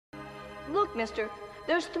Look, mister,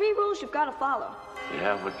 there's 3 rules you've got to follow.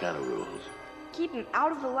 Yeah, what kind of rules? Keep him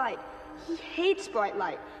out of the light. He hates bright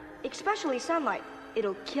light, especially sunlight.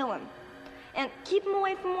 It'll kill him. And keep him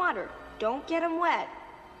away from water. Don't get him wet.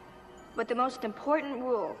 But the most important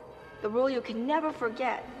rule, the rule you can never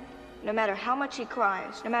forget, no matter how much he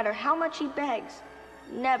cries, no matter how much he begs,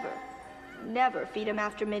 never, never feed him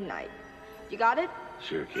after midnight. You got it?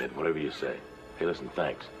 Sure, kid, whatever you say. Hey, listen,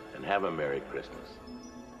 thanks, and have a Merry Christmas.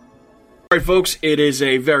 All right, folks, it is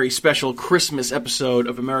a very special Christmas episode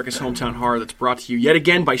of America's Hometown Horror that's brought to you yet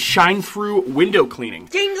again by Shine Through Window Cleaning.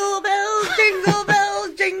 Jingle bells,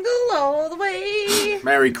 jingle all the way.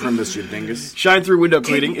 Merry Christmas, you dingus. Shine Through Window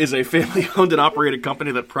Cleaning is a family-owned and operated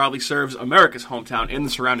company that proudly serves America's hometown and the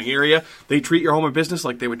surrounding area. They treat your home or business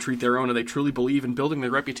like they would treat their own, and they truly believe in building their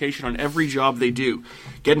reputation on every job they do.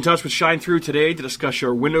 Get in touch with Shine Through today to discuss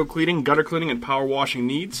your window cleaning, gutter cleaning, and power washing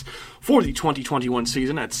needs for the 2021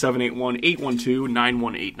 season at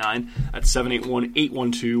 781-812-9189. That's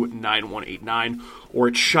 781-812-9189. Or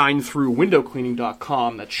at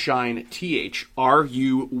shinethroughwindowcleaning.com. That's shine,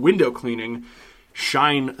 T-H-R-U, window cleaning.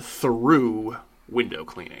 Shine Through Window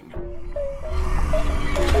Cleaning.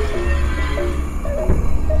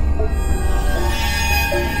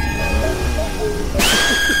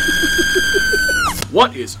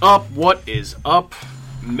 What is up? What is up?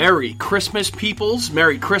 Merry Christmas, peoples.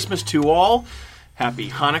 Merry Christmas to all. Happy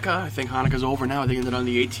Hanukkah. I think Hanukkah's over now. I think it ended on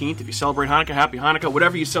the 18th. If you celebrate Hanukkah, happy Hanukkah.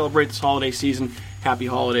 Whatever you celebrate this holiday season, happy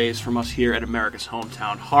holidays from us here at America's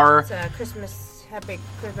Hometown Horror. It's Christmas, happy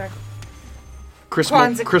Christmas.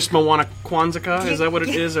 Kwanzaa, is that what it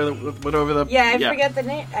is? Or whatever the... Yeah, I forget the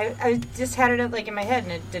name. I just had it in my head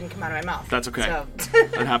and it didn't come out of my mouth. That's okay. So.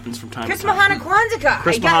 That happens from time to time. Kwanzaa.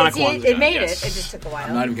 Kwanzaa. It made yes. it. It just took a while.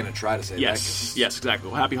 I'm not even going to try to say that. Yes,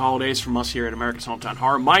 exactly. Well, happy holidays from us here at America's Hometown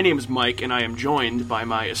Horror. My name is Mike, and I am joined by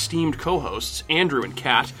my esteemed co-hosts, Andrew and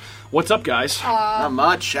Kat. What's up, guys? Not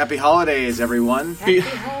much. Happy holidays, everyone. Happy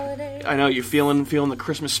holidays. I know, you feeling the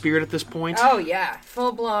Christmas spirit at this point? Oh, yeah.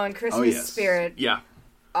 Full-blown Christmas spirit. Yeah.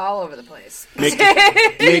 All over the place.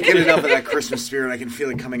 Making enough of that Christmas spirit, I can feel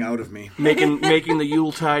it coming out of me. Making the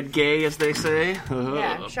Yuletide gay, as they say.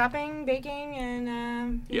 Yeah, shopping, baking,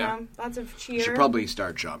 and you know, lots of cheer. Should probably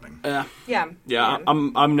start shopping. Yeah.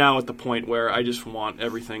 I'm now at the point where I just want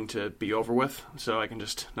everything to be over with, so I can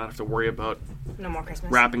just not have to worry about no more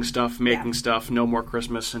Christmas. Wrapping stuff, making stuff, no more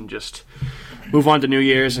Christmas, and just move on to New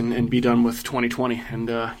Year's and be done with 2020 and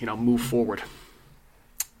move forward.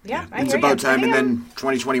 Yeah, it's about time, and then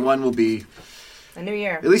 2021 will be a new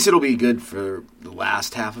year. At least it'll be good for the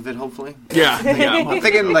last half of it, hopefully. Yeah. I'm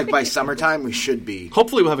thinking by summertime we should be.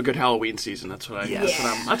 Hopefully we'll have a good Halloween season. That's what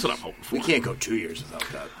I'm hoping for. We can't go 2 years without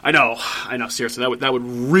that. I know. Seriously, that would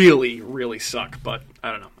really, really suck. But I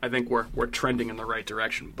don't know. I think we're trending in the right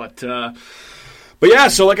direction. But yeah,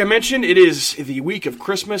 so like I mentioned, it is the week of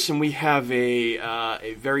Christmas, and we have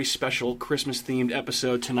a very special Christmas-themed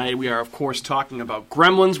episode tonight. We are, of course, talking about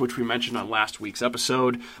Gremlins, which we mentioned on last week's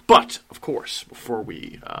episode. But, of course, before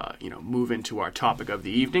we move into our topic of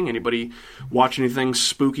the evening, anybody watch anything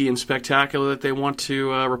spooky and spectacular that they want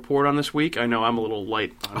to report on this week? I know I'm a little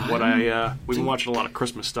light on what we've been watching a lot of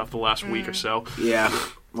Christmas stuff the last week or so. Yeah,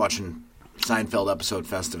 watching Seinfeld episode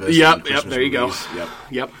Festivus. Yep, there you go.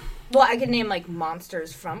 Yep. Well, I could name,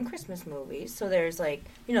 monsters from Christmas movies. So there's,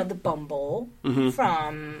 the Bumble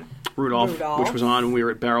from Rudolph, which was on when we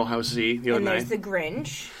were at Barrel House Z the other night. And there's the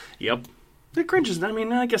Grinch. Yep. The Grinch is,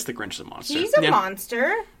 I guess the Grinch is a monster. He's a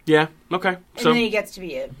monster. Yeah, okay. And then he gets to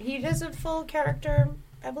be he does a full character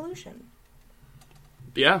evolution.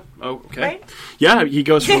 Yeah. Okay. Right? Yeah, he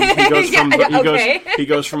goes from he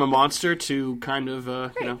goes from a monster to kind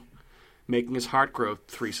of making his heart grow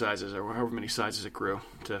 3 sizes or however many sizes it grew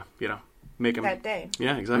to make him that day.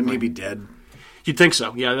 Yeah, exactly. Maybe dead. You'd think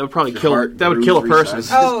so. Yeah, that would probably kill a person.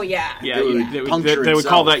 Oh yeah. Yeah, they would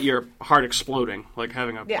call that your heart exploding, like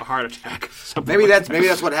having a heart attack. Maybe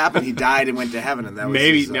that's what happened. He died and went to heaven, and that was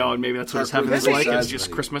maybe that's what his heaven is like. It's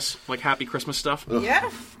just Christmas, like happy Christmas stuff. Ugh. Yeah.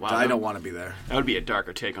 Wow, I don't want to be there. That would be a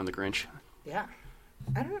darker take on the Grinch. Yeah.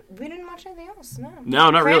 We didn't watch anything else. No,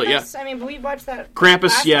 not Krampus, really. Yeah, I mean, but we watched that.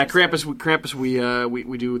 Krampus, yeah, Krampus.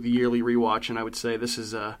 We do the yearly rewatch, and I would say this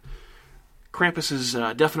is Krampus is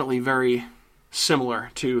definitely very similar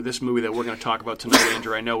to this movie that we're going to talk about tonight,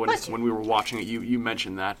 Andrew. I know when we were watching it, you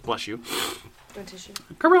mentioned that. Bless you. No tissue.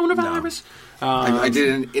 Coronavirus. No. I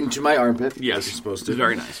did it into my armpit. Yes, like you're supposed to.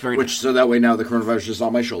 Very nice. Very nice. So that way now the coronavirus is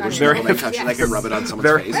on my shoulders. Very, when I touch it, I can rub it on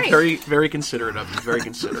someone's face. Very, very considerate of you. Very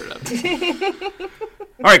considerate of you.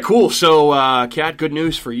 right, cool. So, Kat, good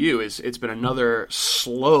news for you is it's been another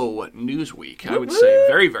slow news week. I would say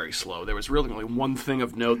very, very slow. There was really only one thing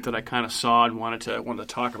of note that I kind of saw and wanted to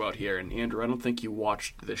talk about here. And Andrew, I don't think you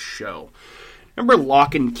watched this show. Remember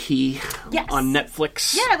Lock and Key on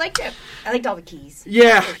Netflix? Yeah, I liked it. I liked all the keys.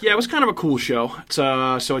 Yeah, it was kind of a cool show. It's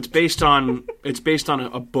so it's based on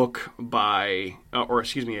a book by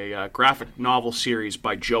a graphic novel series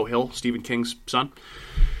by Joe Hill, Stephen King's son.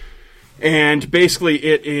 And basically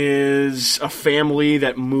it is a family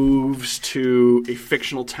that moves to a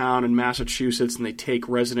fictional town in Massachusetts, and they take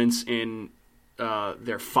residence in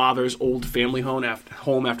their father's old family home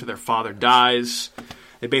after their father dies.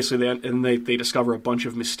 They basically they discover a bunch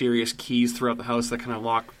of mysterious keys throughout the house that can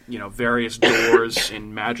unlock, various doors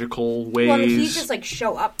in magical ways. Well, the keys just like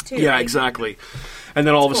show up too. Yeah, exactly. And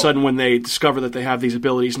then all of a sudden, when they discover that they have these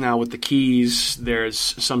abilities now with the keys, there's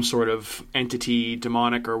some sort of entity,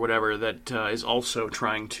 demonic or whatever, that is also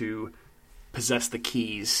trying to possess the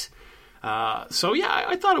keys. So yeah,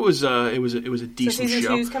 I thought it was a decent show. So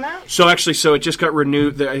season 2's come out? So it just got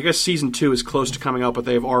renewed. I guess season 2 is close to coming out, but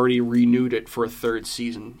they've already renewed it for a third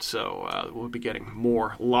season. So we'll be getting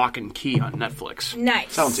more Lock and Key on Netflix.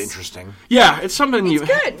 Nice. Sounds interesting. Yeah, it's something It's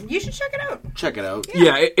good. You should check it out. Check it out.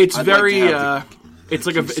 Yeah, it's I'd very. like to have it's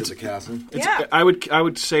like keys to the castle. Yeah. I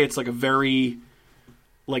would say it's like a very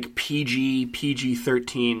like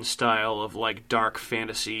PG-13 style of like dark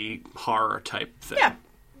fantasy horror type thing. Yeah.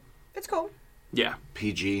 It's cool. Yeah.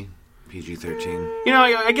 PG-13.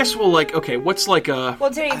 I guess we'll like, okay, what's like a... Well,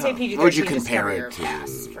 today you'd say PG-13 What would you just compare cover it your to?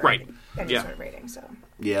 pass for Right. any Yeah. sort of rating, so.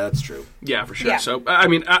 Yeah, that's true. Yeah, for sure. Yeah. So, I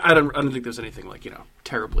mean, I don't think there's anything like,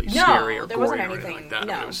 terribly scary or there gory wasn't or anything anything. like that.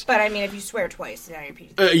 No, It was, but I mean, if you swear twice, now you're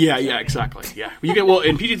PG-13. yeah, exactly. Yeah. You get, well,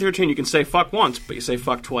 in PG-13 you can say fuck once, but you say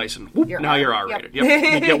fuck twice and whoop, now you're R-rated. Yep.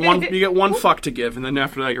 Yep. You get one fuck to give, and then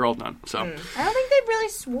after that you're all done. So. I don't think they really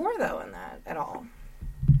swore, though, in that at all.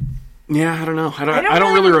 Yeah, I don't know. I don't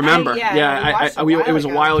know. really remember. We watched it It was a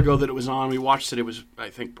ago. while ago that it was on. We watched it. It was, I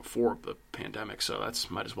think, before the pandemic, so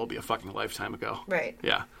that's might as well be a fucking lifetime ago. Right.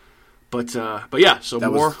 Yeah. But yeah, so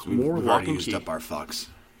That more we've Lock already and used Key. up our fucks.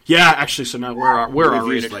 Yeah, actually, so now we're We've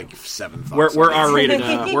R-rated. used like 7 fucks. We're R-rated.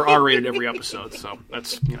 We're R-rated every episode, so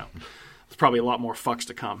that's there's probably a lot more fucks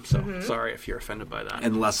to come. So sorry if you're offended by that.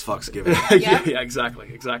 And less fucks given. yeah,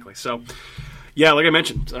 exactly. So. Yeah, like I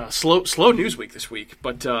mentioned, slow news week this week,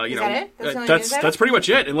 but that it? That's the only that's news item? that's pretty much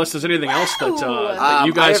it. Unless there's anything else that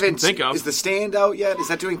you guys can think of. Is The Stand out yet? Is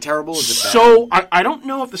that doing terrible? Is it bad? So I don't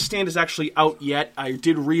know if The Stand is actually out yet. I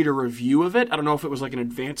did read a review of it. I don't know if it was like an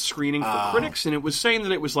advanced screening for critics, and it was saying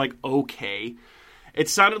that it was like okay. It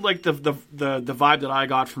sounded like the vibe that I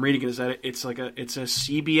got from reading it is that it's a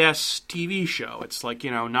CBS TV show. It's like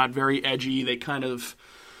not very edgy. They kind of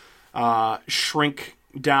shrink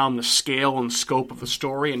down the scale and scope of the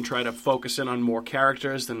story and try to focus in on more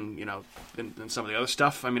characters than some of the other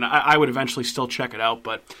stuff. I mean, I would eventually still check it out,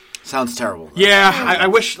 but Sounds terrible. yeah, I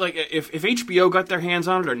wish like if HBO got their hands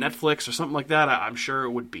on it or Netflix or something like that, I'm sure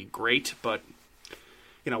it would be great. But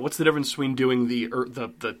what's the difference between doing the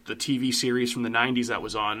TV series from the 90s that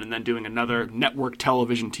was on and then doing another network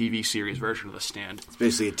television TV series version of The Stand? It's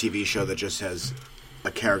basically a TV show that just has a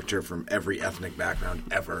character from every ethnic background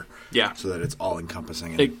ever. Yeah. So that it's all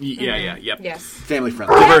encompassing. Yep. Yes. Family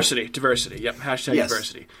friendly. Diversity. Yep. Hashtag Yes.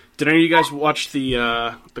 diversity. Did any of you guys watch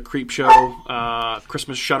the Creep Show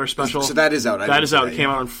Christmas Shutter special? So that is out. That is out. It came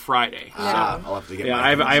out on Friday. I'll have to get. Yeah, my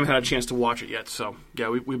I haven't had a chance to watch it yet. So yeah,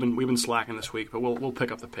 we've been slacking this week, but we'll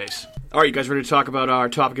pick up the pace. All right, you guys ready to talk about our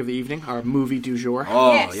topic of the evening, our movie du jour?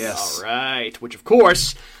 Oh Yes. yes. All right, which of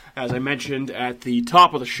course, as I mentioned at the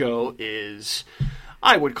top of the show, is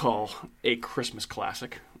I would call a Christmas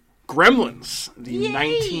classic, Gremlins, the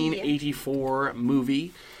 1984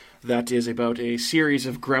 movie that is about a series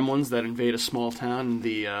of gremlins that invade a small town and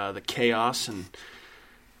the chaos and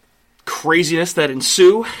craziness that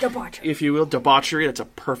ensue, Debauchery. if you will. Debauchery, that's a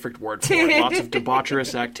perfect word for it. Lots of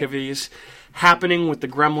debaucherous activities happening with the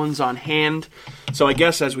gremlins on hand. So I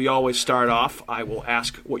guess as we always start off, I will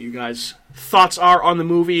ask what you guys' thoughts are on the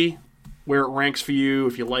movie, where it ranks for you,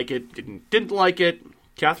 if you like it, didn't like it.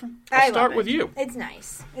 Catherine, I I'll start love with it. you. It's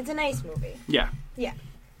nice. It's a nice movie. Yeah. Yeah.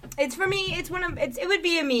 It's for me. It's it would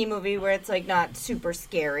be a me movie where it's like not super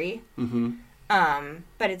scary. Mm-hmm.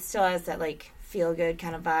 But it still has that like feel good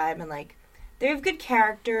kind of vibe and like they have good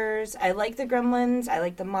characters. I like the Gremlins. I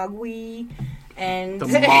like the Mogwai and The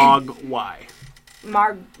Mogwai.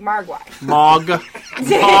 Mogwai.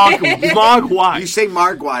 Mogwai. You say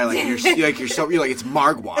Margwai like you're like it's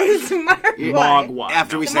Margwai. It's Mogwai. Mogwai.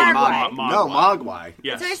 After we say Mogwai. No, Mogwai.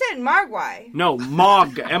 Yes. So I said Mogwai. No,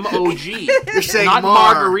 Mog. M-O-G. You're saying not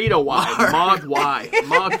Mar. Margarita Y. Mogwai.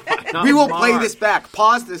 Mogwai. Not We will Mar. play this back.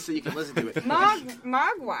 Pause this so you can listen to it.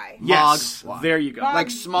 Mogwai. Yes. Mogwai. There you go. Mog- Like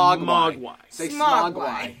Smogwai. Mogwai. Say Smogwai.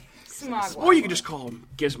 Smogwai. Smogwai. Or you can just call him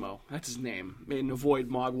Gizmo. That's his name. And avoid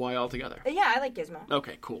Mogwai altogether. Yeah, I like Gizmo.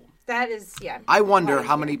 Okay, cool. That is, yeah. I wonder Right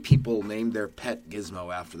how here. many people named their pet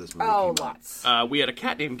Gizmo after this movie Oh, came out. lots. We had a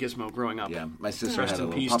cat named Gizmo growing up. Yeah, my sister Rest had a in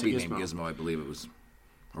little peace puppy to named Gizmo. Gizmo, I believe it was.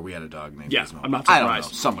 Or we had a dog named Yeah, Gizmo. I'm not I surprised.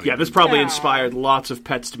 don't know. Somebody. Yeah, this probably Yeah. inspired lots of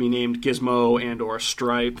pets to be named Gizmo and or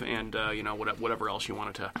Stripe and whatever else you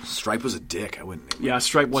wanted to. Stripe was a dick. I wouldn't name Yeah, it.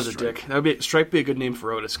 Stripe was a dick. That would be Stripe be a good name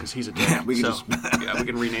for Otis because he's a dick. Yeah, we can so, just- yeah, we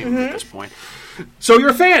can rename him at this point. So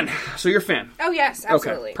you're a fan. Oh, yes,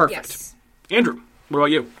 absolutely. perfect. Yes. Andrew, what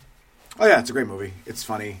about you? Oh, yeah, it's a great movie. It's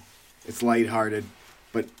funny. It's lighthearted.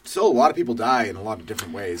 But still, a lot of people die in a lot of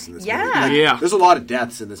different ways in this Yeah. movie. Like, Yeah. There's a lot of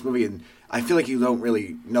deaths in this movie, and I feel like you don't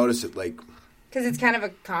really notice it, like... Because it's kind of a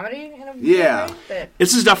comedy in a Yeah. way. That,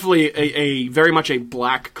 This is definitely a very much a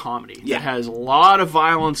black comedy. Yeah. It has a lot of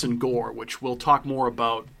violence and gore, which we'll talk more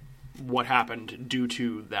about what happened due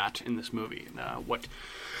to that in this movie.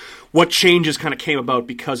 What changes kind of came about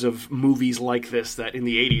because of movies like this that in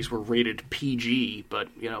the 80s were rated PG, but,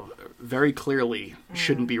 very clearly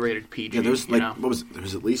shouldn't be rated PG. Yeah, there was, you know? what was it? There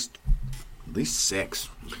was at least 6.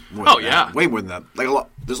 More Oh, than yeah. that. Way more than that. Like,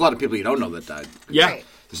 there's a lot of people you don't know that died. Yeah. Right.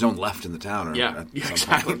 There's no one left in the town. Or Yeah, at yeah, some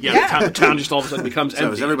exactly. point. Yeah, Yeah. The town just all of a sudden becomes So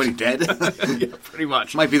empty. is everybody dead? Yeah, pretty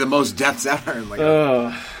much. Might be the most deaths ever. And like,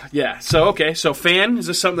 Yeah. So fan, is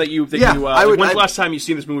this something that you? Yeah, I would- When's the I- last time you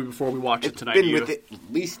seen this movie before we watched it it's tonight? been You- with it at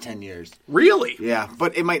least 10 years. Really? Yeah,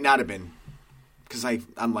 but it might not have been. Because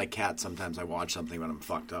I'm like Kat. Sometimes I watch something when I'm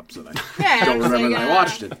fucked up, so that I Yeah, don't it's remember like, that I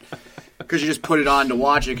watched it. Because you just put it on to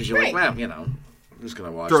watch it because you're Right. like, well, I'm just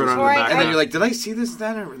going to watch Throw it this. on in the Or I- back. And then you're like, did I see this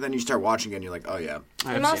then? Or then you start watching it and you're like, oh, yeah.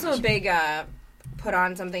 I'm also a big put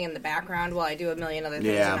on something in the background while I do a million other things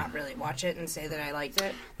Yeah. and not really watch it and say that I liked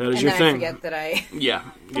it. That is and your then thing. I forget that I... Yeah.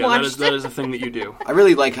 Watched That it. is a thing that you do. I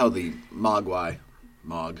really like how the Mogwai.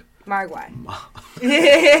 Mogwai.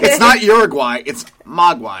 It's not Uruguay, it's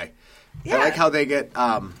Mogwai. Yeah. I like how they get,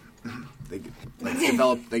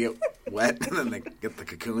 they get wet and then they get the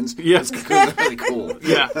cocoons. Yeah. Those cocoons are really cool.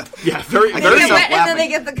 Yeah. Very. I Very. get stop wet and then laughing. they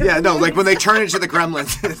get the Yeah, no, like when they turn into the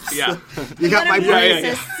gremlins. It's- Yeah. You got my brain.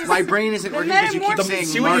 Yeah. My brain isn't working because you keep metamorphosis. saying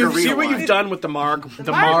See what you've margarita. done with the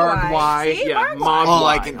Margwai. See? Yeah. Margwai. Mogwai. All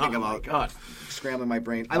I can think Oh, my about. God. Scrambling my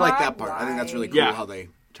brain. I like that part. I think that's really cool Yeah. how they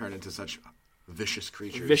turn into such vicious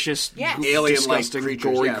creatures. Vicious, Yeah. alien-like disgusting, creatures.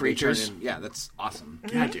 gory yeah, they turn creatures. in- yeah, that's awesome.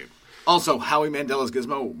 Yeah, dude. Also, Howie Mandela's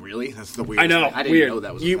Gizmo, really? That's the weirdest I know. thing. I didn't Weird. know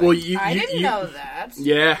that was a you, thing. well, you, I you- didn't you- know that.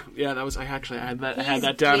 Yeah, that was. I had that. I had He's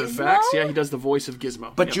that down in Gizmo? facts. Yeah, he does the voice of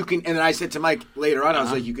Gizmo. But Yep. you can, and then I said to Mike later on, I Uh-huh.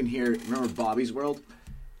 was like, you can hear, remember Bobby's World?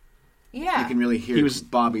 Yeah. You can really hear He was-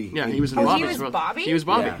 Bobby. Yeah, he was in Oh, he Bobby's was World. Bobby? He was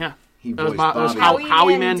Bobby. Yeah. Yeah. He That was, voiced that was Bobby. Howie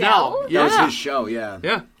Howie Mandel. Mandel? Yeah. That was his show, yeah.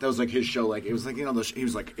 Yeah. That was like his show. Like it was like, he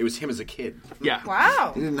was like, it was him as a kid. Yeah.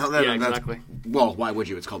 Wow. You didn't know that? Yeah, That's- exactly. Well, why would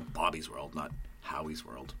you? It's called Bobby's World, not Howie's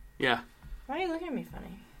World. Yeah. Why are you looking at me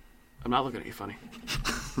funny? I'm not looking at you funny.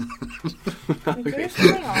 Like, do you have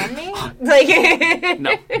something on me? Like,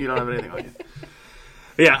 No, you don't have anything on you.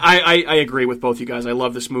 Yeah, I agree with both you guys. I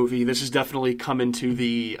love this movie. This has definitely come into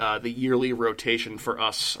the yearly rotation for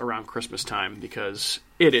us around Christmas time because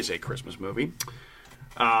it is a Christmas movie.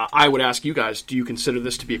 I would ask you guys, do you consider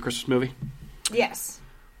this to be a Christmas movie? yes.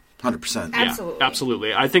 100%. Absolutely. Yeah,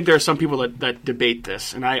 absolutely. I think there are some people that debate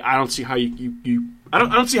this, and I don't see how I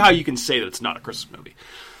don't see how you can say that it's not a Christmas movie.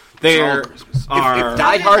 There All Christmas. are If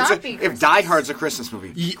Die How Hard's could it not be if Christmas? Die Hard's a Christmas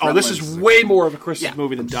movie. Oh, this is Gremlins way more of a Christmas Yeah,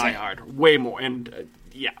 movie than I'm Die saying. Hard. Way more. And,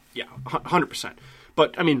 100%.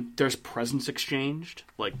 But, I mean, there's presents exchanged.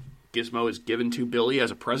 Like, Gizmo is given to Billy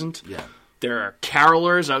as a present. Yeah. There are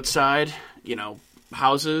carolers outside,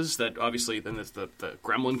 houses that obviously, then there's the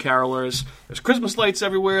gremlin carolers. There's Christmas lights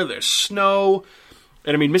everywhere. There's snow.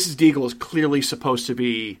 And, I mean, Mrs. Deagle is clearly supposed to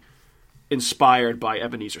be inspired by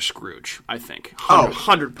Ebenezer Scrooge, I think.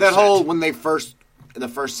 100%. That whole when the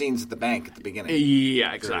first scenes at the bank at the beginning.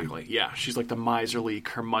 Yeah, exactly. Yeah, she's like the miserly,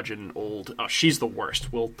 curmudgeon old. Oh, she's the worst.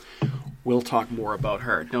 We'll talk more about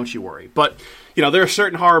her. Don't you worry. But there are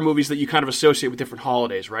certain horror movies that you kind of associate with different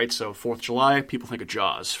holidays, right? So 4th of July, people think of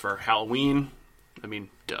Jaws. For Halloween, I mean,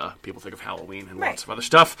 duh, people think of Halloween and Right. lots of other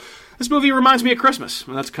stuff. This movie reminds me of Christmas,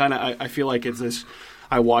 and that's kind of I feel like it's this.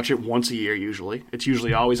 I watch it once a year usually. It's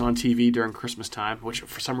usually always on TV during Christmas time, which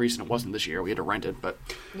for some reason it wasn't this year. We had to rent it, but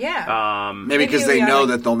Yeah. Maybe because they know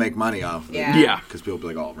that they'll make money off of it. Yeah. Because people will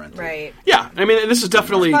be like, oh, I'll rent it. Right. yeah. I mean, this is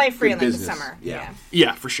definitely Probably free in like the business. summer. Yeah.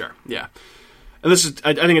 yeah, for sure. Yeah, and this is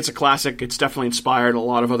I think it's a classic. It's definitely inspired a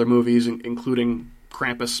lot of other movies, including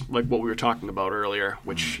Krampus, like what we were talking about earlier,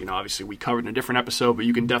 which obviously we covered in a different episode, but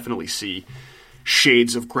you can definitely see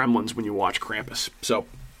shades of Gremlins when you watch Krampus. So.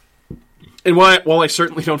 And while I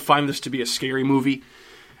certainly don't find this to be a scary movie,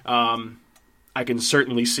 I can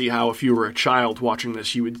certainly see how if you were a child watching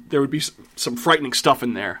this, there would be some frightening stuff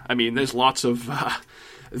in there. I mean, there's lots of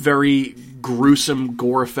very gruesome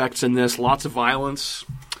gore effects in this, lots of violence.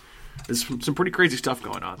 There's some pretty crazy stuff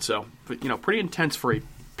going on. So, but, pretty intense for a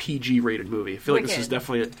PG-rated movie. I feel like this is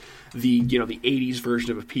definitely the 80s version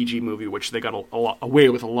of a PG movie, which they got away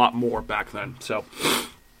with a lot more back then. So,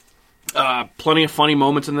 plenty of funny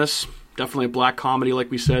moments in this. Definitely a black comedy,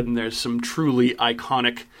 like we said, and there's some truly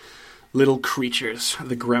iconic little creatures,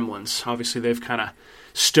 the Gremlins. Obviously, they've kind of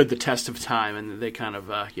stood the test of time, and they kind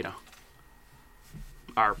of,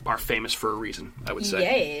 are famous for a reason, I would say.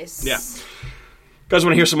 Yes. Yeah. Guys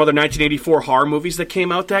want to hear some other 1984 horror movies that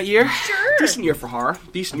came out that year? Sure. Decent year for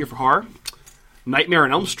horror. Nightmare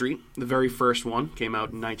on Elm Street, the very first one, came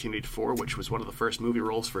out in 1984, which was one of the first movie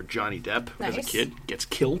roles for Johnny Depp as a kid. Gets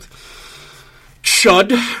killed.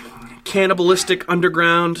 Chud, Cannibalistic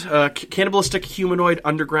Humanoid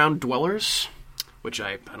Underground Dwellers, which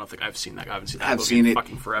I don't think I've seen that. I haven't seen that I've movie seen in it.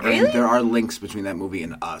 fucking forever. And there are links between that movie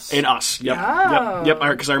and Us. And Us, yep. Oh. Yep.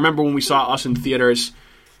 Because I remember when we saw Us in theaters,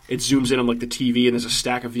 it zooms in on like the TV and there's a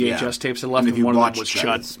stack of VHS tapes that left, and one of them was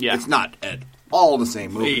Chud. It's not at all the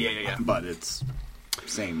same movie, Yeah. but it's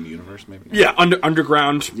same universe, maybe. Yeah,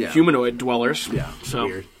 underground humanoid dwellers. Yeah, so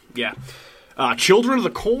weird. Yeah. Children of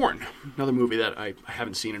the Corn, another movie that I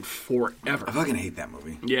haven't seen in forever. I fucking hate that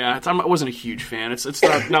movie. Yeah, I wasn't a huge fan. It's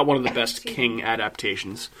not one of the best King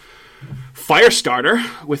adaptations.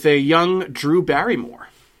 Firestarter with a young Drew Barrymore,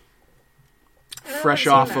 fresh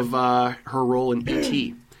off of her role in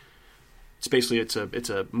E.T. It's basically it's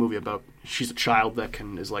a movie about she's a child that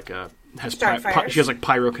has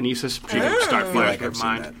pyrokinesis. She can start fires Like with I've her seen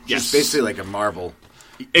mind. that. Yes, She's basically like a Marvel.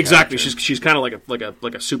 exactly. character. She's kind of like a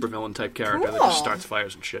supervillain type character that Cool. just starts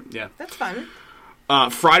fires and shit. Yeah. That's fun.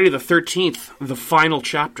 Friday the 13th, the final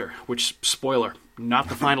chapter. Which spoiler, not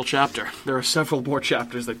the final chapter. There are several more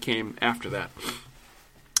chapters that came after that.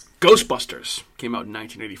 Ghostbusters came out in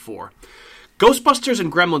 1984. Ghostbusters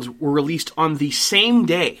and Gremlins were released on the same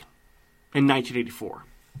day in 1984.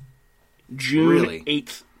 June Really?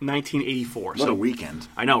 8th, 1984. What a weekend.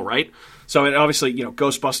 I know, right? So it obviously,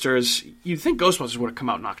 Ghostbusters, you'd think Ghostbusters would have come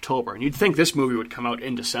out in October, and you'd think this movie would come out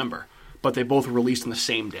in December, but they both were released on the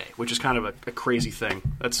same day, which is kind of a crazy thing.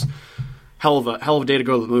 That's hell of a day to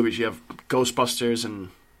go to the movies. You have Ghostbusters and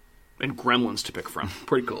Gremlins to pick from.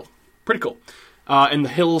 Pretty cool. And The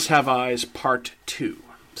Hills Have Eyes Part 2.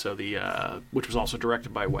 So which was also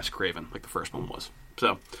directed by Wes Craven, like the first one was.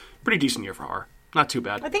 So, pretty decent year for horror. Not too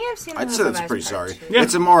bad. I think I've seen. I'd say that's pretty sorry. Yeah.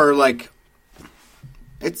 It's more like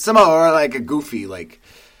a goofy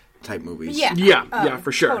type movies. Yeah. Yeah,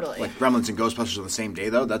 for sure. Totally. Like Gremlins and Ghostbusters on the same day,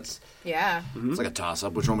 though. That's Yeah. it's like a toss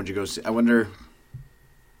up. Which one would you go see? I wonder.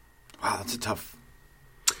 Wow, that's a tough.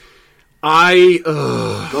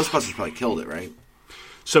 Ghostbusters probably killed it, right?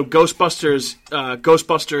 So Ghostbusters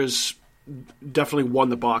definitely won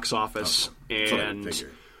the box office That's what I and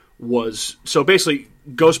figured. was so basically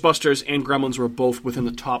Ghostbusters and Gremlins were both within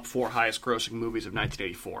the top 4 highest grossing movies of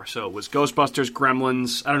 1984. So it was Ghostbusters,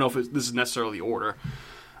 Gremlins. I don't know if this is necessarily the order.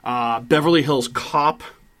 Beverly Hills Cop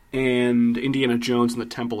and Indiana Jones and the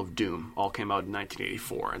Temple of Doom all came out in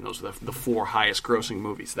 1984, and those are the 4 highest grossing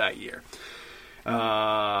movies that year.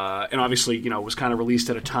 And obviously, it was kind of released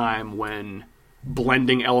at a time when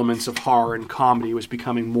blending elements of horror and comedy was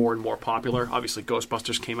becoming more and more popular. Obviously,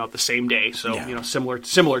 Ghostbusters came out the same day, so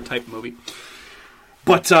similar type movie.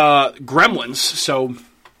 But Gremlins, so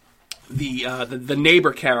the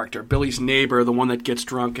neighbor character, Billy's neighbor, the one that gets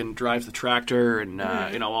drunk and drives the tractor, and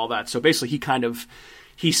all that. So basically,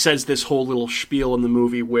 he says this whole little spiel in the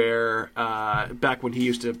movie where back when he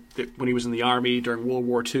was in the army during World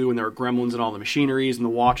War II, and there were gremlins and all the machineries and the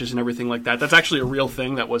watches and everything like that. That's actually a real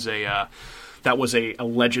thing. That was a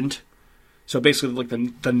legend. So basically, like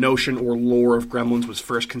the notion or lore of gremlins was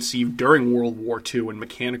first conceived during World War II when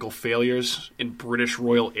mechanical failures in British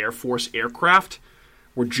Royal Air Force aircraft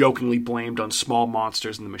were jokingly blamed on small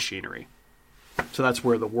monsters in the machinery. So that's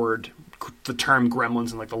where the term gremlins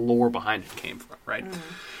and like the lore behind it came from, right?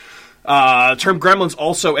 The term gremlins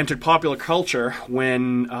also entered popular culture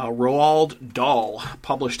when Roald Dahl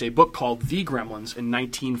published a book called The Gremlins in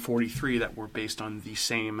 1943 that were based on the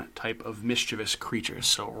same type of mischievous creatures.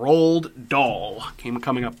 So Roald Dahl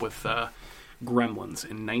coming up with Gremlins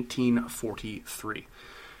in 1943.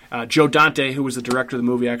 Joe Dante, who was the director of the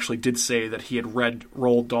movie, actually did say that he had read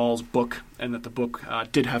Roald Dahl's book and that the book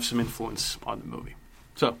did have some influence on the movie.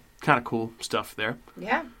 So, kind of cool stuff there.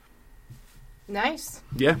 Yeah. Nice.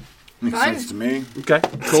 Yeah. Makes Fun. sense to me. Okay,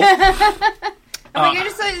 cool. I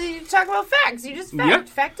just you talk about facts. You just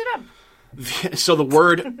fact it up. So the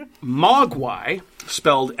word Mogwai,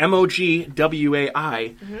 spelled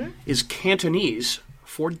Mogwai, is Cantonese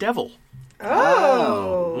for devil.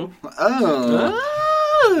 Oh.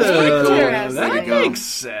 That Interesting. makes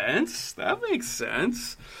sense. That makes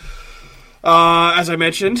sense. As I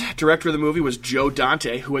mentioned, director of the movie was Joe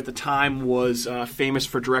Dante, who at the time was famous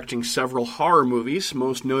for directing several horror movies,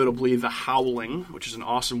 most notably The Howling, which is an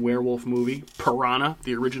awesome werewolf movie, Piranha,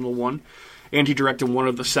 the original one, and he directed one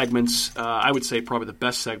of the segments, I would say probably the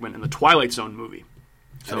best segment, in the Twilight Zone movie.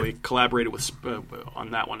 So he collaborated with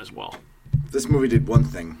on that one as well. This movie did one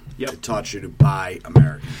thing. Yep. It taught you to buy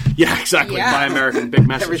American. Yeah, exactly. Yeah. Buy American, big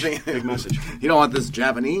message. Everything. Big message. You don't want this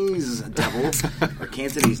Japanese devil or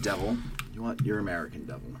Cantonese devil. You want your American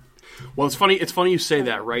devil. Well, it's funny you say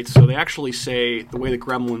that, right? So they actually say the way the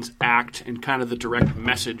Gremlins act and kind of the direct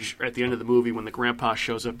message at the end of the movie when the grandpa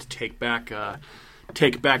shows up to take back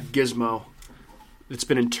Gizmo. It's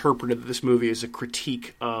been interpreted that this movie is a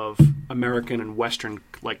critique of American and Western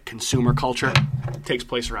consumer culture. It takes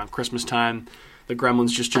place around Christmas time. The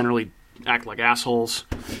Gremlins just generally act like assholes.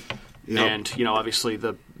 Yep. And, obviously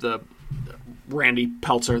the Randy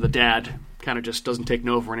Peltzer, the dad, kind of just doesn't take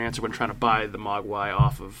no for an answer when trying to buy the Mogwai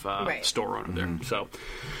off of store owner there. So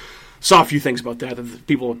saw a few things about that.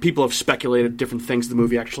 People have speculated different things the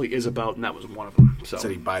movie actually is about, and that was one of them. So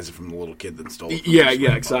Said he buys it from the little kid that stole it.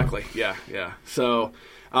 yeah, exactly. Yeah. So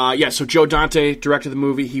so Joe Dante directed the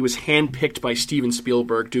movie. He was handpicked by Steven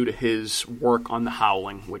Spielberg due to his work on The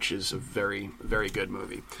Howling, which is a very, very good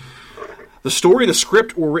movie. The story and the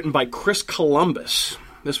script were written by Chris Columbus.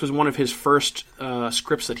 This was one of his first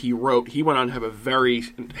scripts that he wrote. He went on to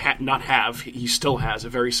have he still has a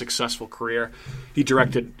very successful career. He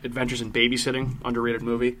directed Adventures in Babysitting, underrated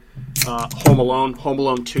movie, Home Alone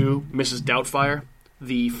 2, Mrs. Doubtfire,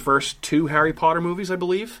 the first 2 Harry Potter movies, I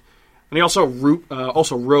believe. And he also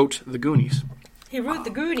wrote The Goonies. He wrote the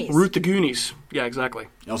Goonies. Wrote The Goonies. Yeah, exactly.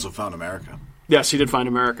 He also found America. Yes, he did find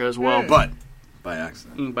America as well. But by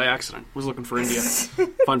accident. By accident. Was looking for India.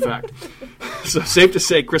 Fun fact. So safe to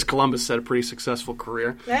say Chris Columbus had a pretty successful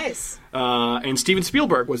career. Nice. And Steven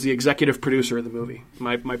Spielberg was the executive producer of the movie.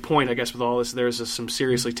 My point, I guess, with all this, there's some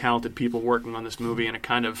seriously talented people working on this movie, and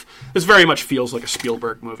this very much feels like a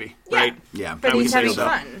Spielberg movie, right? Yeah. But he's having so.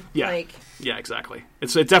 fun. Yeah. Yeah, exactly.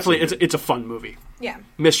 It's definitely it's a fun movie. Yeah.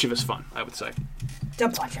 Mischievous fun, I would say.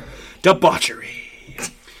 Debauchery.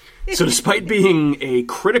 So despite being a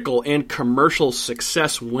critical and commercial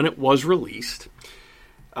success when it was released,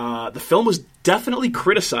 the film was definitely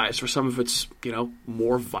criticized for some of its,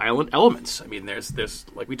 more violent elements. I mean, there's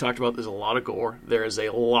like we talked about, there's a lot of gore. There is a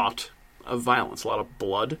lot of violence, a lot of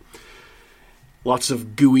blood, lots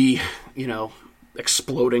of gooey,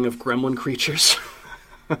 exploding of gremlin creatures.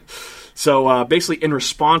 So basically, in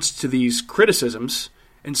response to these criticisms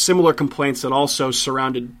and similar complaints that also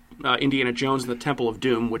surrounded Indiana Jones and the Temple of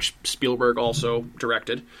Doom, which Spielberg also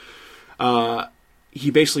directed,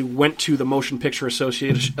 he basically went to the Motion Picture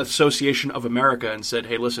Association of America and said,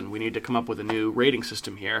 hey, listen, we need to come up with a new rating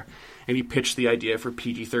system here. And he pitched the idea for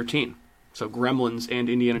PG-13. So Gremlins and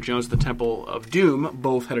Indiana Jones and the Temple of Doom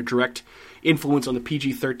both had a direct influence on the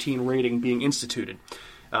PG-13 rating being instituted,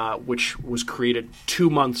 which was created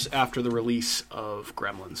 2 months after the release of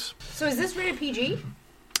Gremlins. So is this rated PG?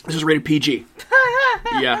 This is rated PG.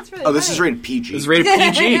 Yeah. That's really This funny. is rated PG. This is rated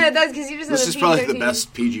PG. That's because you just said This the is probably the PG-13.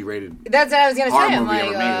 best PG rated. That's what I was gonna horror say. I'm movie like,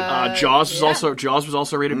 ever made. Jaws was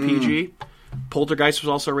also rated PG. Poltergeist was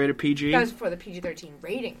also rated PG. That was before the PG-13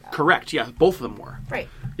 rating, though. Correct. Yeah, both of them were. Right.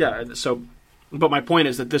 Yeah. So, but my point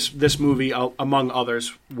is that this movie, among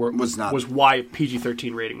others, was why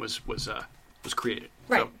PG-13 rating was created.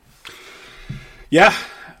 Right. So,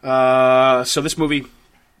 yeah. So this movie,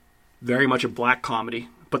 very much a black comedy.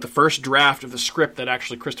 But the first draft of the script that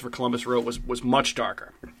actually Christopher Columbus wrote was much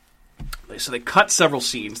darker. So they cut several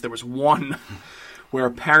scenes. There was one where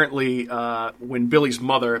apparently when Billy's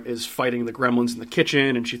mother is fighting the gremlins in the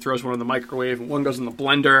kitchen and she throws one in the microwave and one goes in the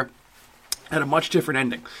blender, had a much different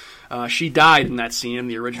ending. She died in that scene in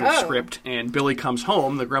the original script, and Billy comes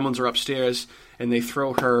home, the gremlins are upstairs, and they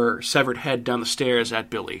throw her severed head down the stairs at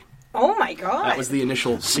Billy. Oh my god. That was the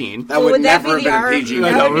initial scene. That would that never be have the been a R- PG.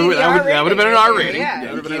 that would be the that would have been an R rating. Yeah.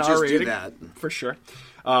 That would have been You an can't R just do rating. that. For sure.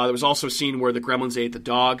 There was also a scene where the gremlins ate the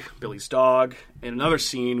dog, Billy's dog, and another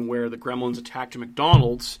scene where the gremlins attacked a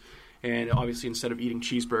McDonald's, and obviously instead of eating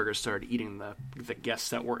cheeseburgers, started eating the guests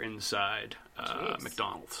that were inside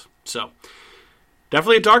McDonald's. So,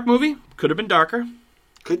 definitely a dark movie. Could have been darker.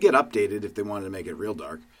 Could get updated if they wanted to make it real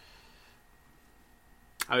dark.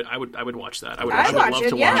 I would watch that. I would I'd love watch to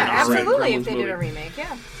it. watch Yeah, an R-rated absolutely. Gremlins If they movie. did a remake,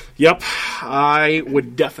 yeah. Yep, I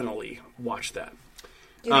would definitely watch that.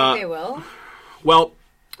 Do you think they will? Well,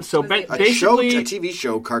 so Was it- basically, A TV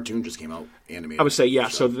show cartoon just came out, animated. I would say yeah.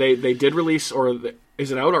 So they did release,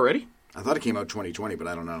 is it out already? I thought it came out 2020, but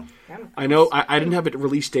I don't know. I know I didn't have a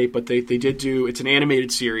release date, but they did do. It's an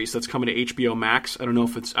animated series that's coming to HBO Max. I don't know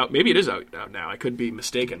if it's out. Maybe it is out now. I could be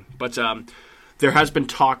mistaken, but there has been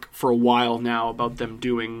talk for a while now about them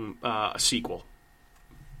doing a sequel.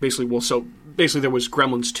 Basically, there was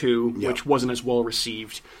Gremlins 2, Yeah. which wasn't as well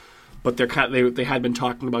received, but they had been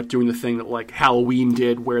talking about doing the thing that like Halloween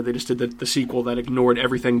did, where they just did the sequel that ignored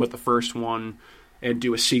everything but the first one, and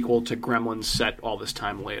do a sequel to Gremlins set all this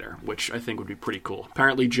time later, which I think would be pretty cool.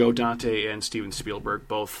 Apparently, Joe Dante and Steven Spielberg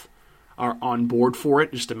both are on board for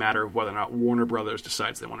it, just a matter of whether or not Warner Brothers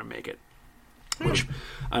decides they want to make it. Which,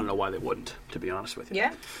 I don't know why they wouldn't, to be honest with you.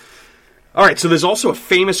 Yeah. All right, so there's also a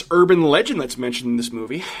famous urban legend that's mentioned in this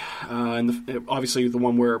movie. And obviously the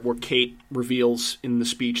one where Kate reveals in the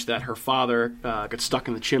speech that her father got stuck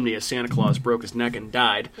in the chimney as Santa Claus broke his neck and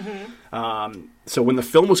died. So when the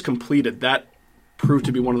film was completed, that proved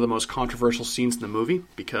to be one of the most controversial scenes in the movie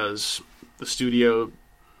because the studio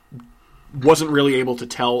wasn't really able to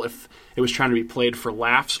tell if it was trying to be played for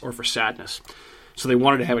laughs or for sadness. So they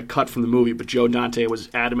wanted to have it cut from the movie, but Joe Dante was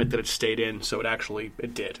adamant that it stayed in, so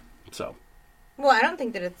it did. So, Well, I don't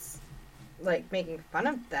think that it's like making fun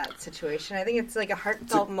of that situation. I think it's like a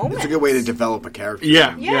heartfelt moment. It's a good way to develop a character.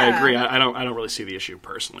 yeah, I Yeah. agree. I don't really see the issue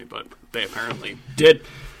personally, but they apparently did.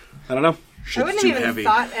 I don't know. I wouldn't have too even heavy.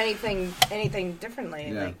 thought anything differently.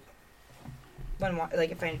 Yeah.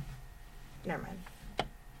 If I never mind.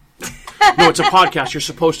 No, it's a podcast. You're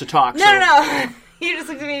supposed to talk. No, so. no. You just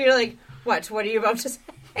looked at me and you're like, what? What are you about to say?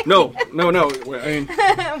 No. I mean, what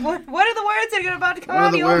are the words that are about to come What out are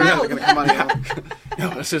of the your words that are mouth? going to come out of your mouth? no.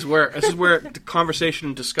 This is where the conversation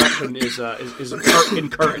and discussion is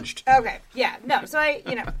encouraged. Okay, yeah, no. So I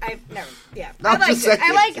never, yeah. No, I liked just it. saying.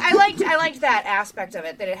 I liked that aspect of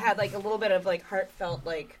it. That it had like a little bit of like heartfelt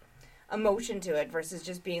like emotion to it versus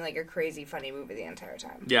just being like a crazy funny movie the entire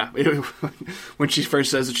time. Yeah, when she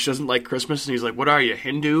first says that she doesn't like Christmas, and he's like, "What are you,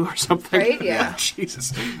 Hindu or something?" Right, yeah. Like,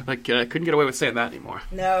 Jesus, like couldn't get away with saying that anymore.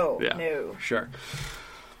 No, Yeah, no. sure.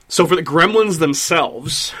 So for the Gremlins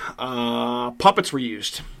themselves, puppets were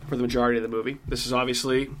used for the majority of the movie. This is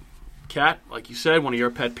obviously, Kat, like you said, one of your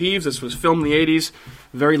pet peeves. This was filmed in the 80s,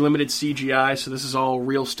 very limited CGI, so this is all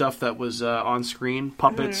real stuff that was on screen.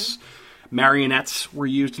 Puppets, marionettes were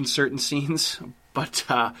used in certain scenes, but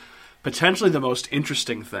potentially the most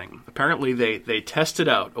interesting thing, apparently they tested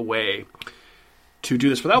out a way to do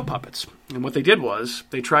this without puppets. And what they did was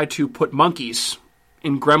they tried to put monkeys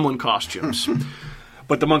in gremlin costumes.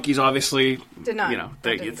 But the monkeys obviously, Did not. that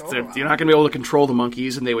That didn't go well. you're not going to be able to control the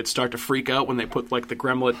monkeys, and they would start to freak out when they put like the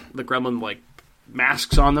gremlin like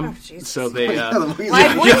masks on them. Oh, Jesus. So they, Yeah, the movies Why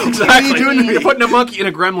are- would yeah, you? exactly. What are you doing to me? You're putting a monkey in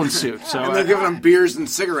a gremlin suit. So And they're giving them beers and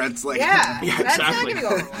cigarettes. Like, Yeah, Yeah, that's exactly. not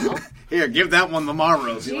going to go over well. here, give that one the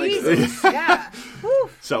Marlboros. You like those? Jesus, yeah. Whew.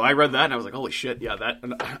 So I read that and I was like, holy shit, yeah, that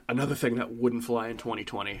another thing that wouldn't fly in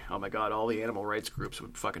 2020. Oh my god, all the animal rights groups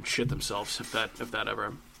would fucking shit themselves if that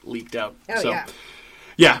ever leaked out. Oh, so, yeah.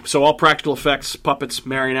 Yeah, so all practical effects, puppets,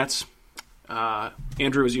 marionettes.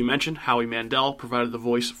 Andrew, as you mentioned, Howie Mandel provided the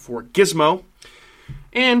voice for Gizmo.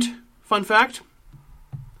 And, fun fact,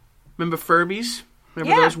 remember Furbies?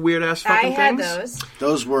 Remember Yeah. those weird-ass I fucking had things? those.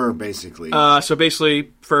 Those were basically. So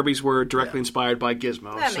basically, Furbies were directly inspired by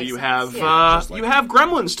Gizmo. That So makes you sense, have yeah. Just like you have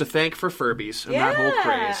Gremlins to thank for Furbies and that whole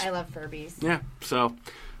craze. I love Furbies. Yeah, so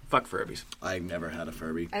fuck Furbies. I've never had a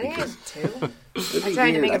Furby. I think I because had two. it'd be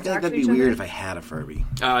trying to weird. make I them think talk that'd to be each weird other. if I had a Furby.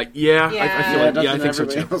 Yeah, I feel Yeah. like Yeah, I think so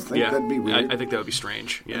everybody too. else think Yeah, that'd be weird. I think that would be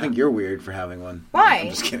strange. Yeah, I think you're weird for having one. Why? I'm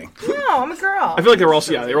just kidding. No, I'm a girl. I feel like they were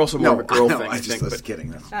also more of a girl no, thing. I I think, was but kidding.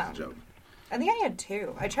 That's Oh. a joke. I think I had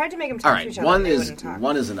two. I tried to make them All talk to right, each other. one but they is wouldn't talk.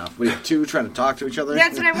 one is enough. We have two trying to talk to each other.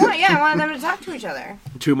 That's what I want. Yeah, I wanted them to talk to each other.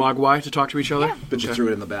 two Mogwai to talk to each other. Yeah. But you threw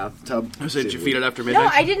it in the bathtub. So did you feed it after No,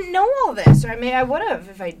 midnight? I didn't know all this. Or I would have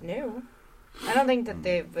if I knew. I don't think that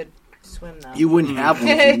they would swim though. You wouldn't have one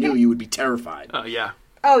if you knew. You would be terrified. Yeah.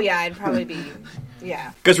 Oh yeah, I'd probably be.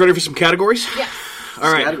 Yeah. Guys, ready for some categories? Yes.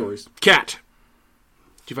 All right. Categories. Cat.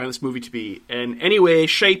 Do you find this movie to be in any way,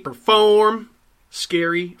 shape, or form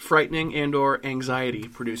scary, frightening, and or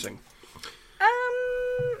anxiety-producing?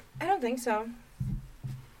 I don't think so.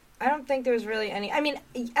 I don't think there's really any... I mean,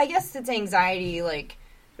 I guess it's anxiety, like...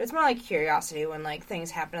 But it's more like curiosity when, like,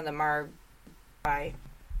 things happen to the Marg...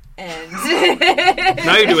 And...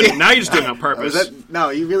 Now you're doing it. Now you're just doing it on purpose. No,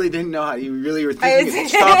 you really didn't know how. You really were thinking.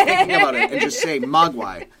 Stop thinking about it and just say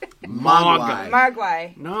Mogwai. Mogwai.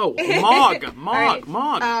 Margwai. No, Mog.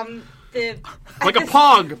 Right. Like a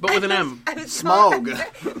pog, but with an M. Smog.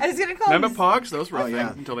 I was gonna call Remember him... pogs? Those were a thing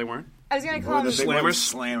yeah. until they weren't. I was gonna call him...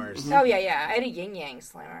 Slammers. Oh, yeah. I had a yin-yang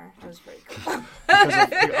slammer. That was pretty cool.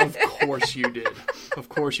 Of course you did. Of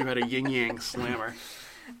course you had a yin-yang slammer.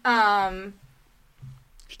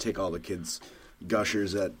 Should take all the kids'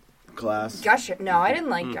 gushers at class. Gusher? No, I didn't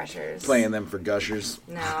like gushers. Playing them for gushers.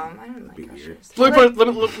 No, I didn't like gushers.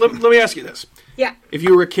 Let me ask you this. Yeah. If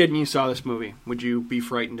you were a kid and you saw this movie, would you be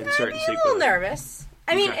frightened in certain I'd be a sequences? little nervous.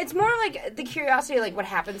 I mean, Okay. it's more like the curiosity, like what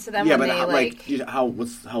happens to them Yeah, when but they how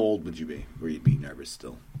old would you be? Where you'd be nervous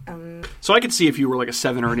still? So I could see if you were like a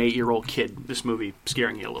 7 or an 8-year-old kid, this movie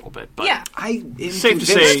scaring you a little bit. But Yeah. Safe to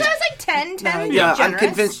say- I was like 10. 10 Yeah, I'm generous.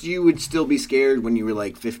 convinced you would still be scared when you were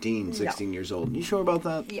like 15, 16 years old. You sure about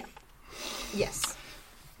that? Yeah. Yes.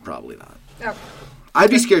 Probably not. Okay. I'd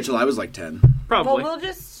be scared till I was like 10. probably. Well,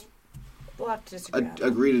 we'll have to disagree. on that.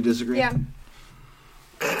 Agree to disagree? Yeah.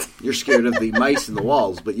 You're scared of the mice in the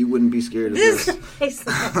walls, but you wouldn't be scared of this.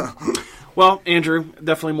 Well, Andrew,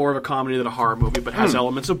 definitely more of a comedy than a horror movie, but has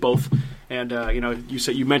elements of both. And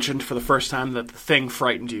you mentioned for the first time that The Thing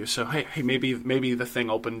frightened you. So hey, maybe The Thing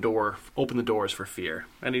opened the doors for fear.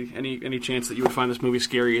 Any chance that you would find this movie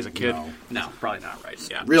scary as a kid? No, probably not. Right?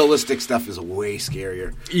 Yeah. Realistic stuff is way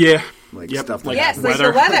scarier. Yeah. Like Yep. stuff like Yes, that. like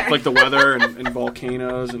the weather. like the weather and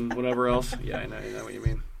volcanoes and whatever else. Yeah, I know what you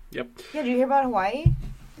mean. Yep. Yeah, did you hear about Hawaii?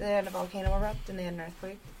 They had a volcano erupt and they had an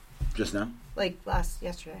earthquake. Just now? Like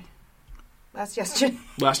yesterday. Last yesterday.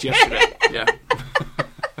 Yeah.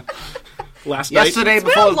 Last night. Yesterday It's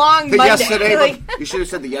been before a long the Monday, yesterday. like- You should have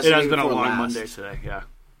said the It yesterday. has been a before long last. Monday today. Yeah.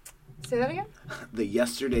 Say that again? The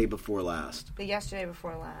yesterday before last. The yesterday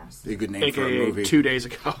before last. A good name for a AKA movie. 2 days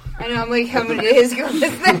ago. I know, I'm like, how many days ago was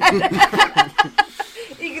that?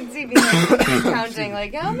 You can see me like, counting,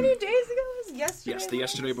 like, how many days ago was yesterday? Yes, the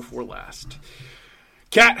yesterday before last.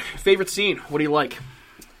 Kat, favorite scene. What do you like?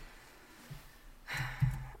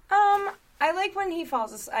 I like when he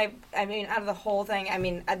falls asleep. I mean, out of the whole thing, I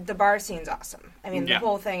mean, the bar scene's awesome. I mean, Yeah. the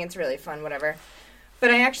whole thing, it's really fun, whatever. But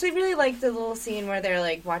I actually really like the little scene where they're,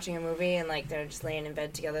 like, watching a movie and, like, they're just laying in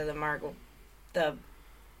bed together. The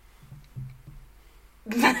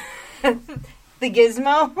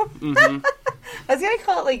gizmo. Mm-hmm. I was gonna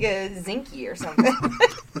call it, like, a zinky or something.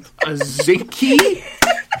 A zinky?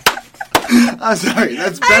 I'm sorry.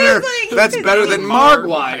 That's better. like- That's better than Margwai.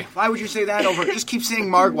 Margwai. Why would you say that over? Just keep saying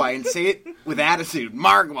Margwai and say it with attitude.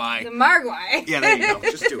 Margwai. The Margwai. Yeah, there you go.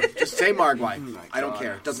 Just do it. Just say Margwai. I don't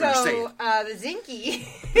care. Doesn't matter. Say So, it. the zinky.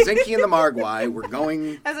 Zinky and the Margwai. We're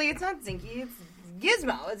going. I was like, it's not zinky, it's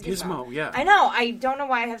gizmo. It's gizmo. Gizmo, yeah. I know. I don't know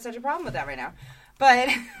why I have such a problem with that right now. But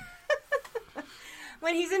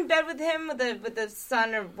when he's in bed with him, with the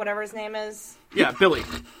son or whatever his name is. Yeah, Billy.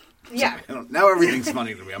 Yeah. Now everything's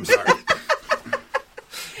funny to me. I'm sorry.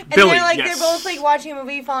 And Billy, they're like, yes. they're both like watching a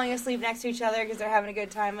movie, falling asleep next to each other because they're having a good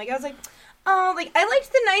time. Like, I was like, oh, like, I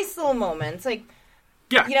liked the nice little moments. Like,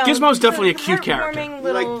 Yeah, you know. Gizmo's definitely a the cute character. heartwarming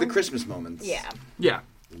We Little... like the Christmas moments. Yeah, Yeah.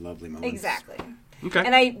 The lovely moments. exactly. Okay.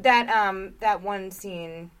 And that one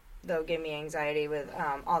scene, though, gave me anxiety with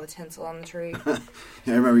all the tinsel on the tree. Yeah,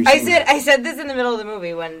 I remember you I saying said this in the middle of the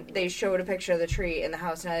movie when they showed a picture of the tree in the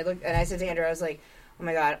house, and I said to Andrew, I was like, oh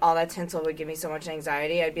my god, all that tinsel would give me so much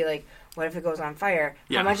anxiety. I'd be like, what if it goes on fire?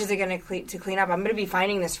 Yeah. How much is it going to clean up? I'm going to be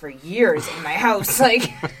finding this for years in my house.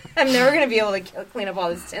 Like, I'm never going to be able to clean up all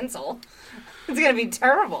this tinsel. It's going to be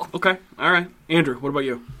terrible. Okay. All right. Andrew, what about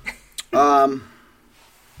you?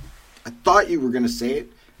 I thought you were going to say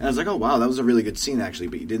it, and I was like, oh, wow, that was a really good scene, actually,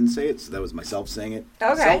 but you didn't say it, so that was myself saying it. Okay.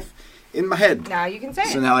 Myself in my head. Now you can say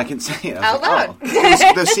So it. now I can say it. I Out was like, loud.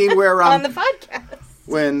 Oh. The scene where On the podcast.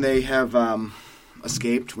 when they have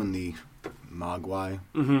escaped, when the Mogwai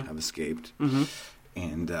have escaped,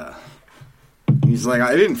 and he's like,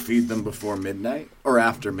 I didn't feed them before midnight, or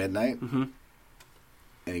after midnight.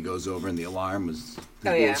 And he goes over, and the alarm was,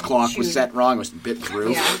 his clock was Chewed. set wrong, it was bit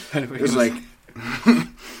through. Yeah. It was like,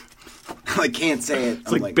 I can't say it.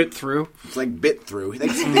 It's like bit through. It's like bit through. They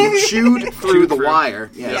chewed through the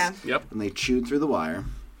wire. Yes. Yeah. Yep. And they chewed through the wire.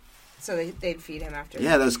 So they'd feed him after.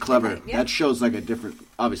 Yeah, that was clever. Yeah. That shows like a different.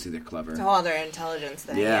 Obviously, they're clever. It's a whole other intelligence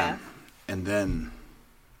thing. Yeah. Yeah. And then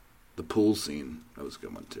The pool scene, that was a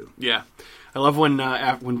good one too. Yeah, I love when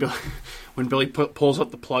Billy when Billy pulls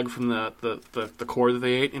up the plug from the cord that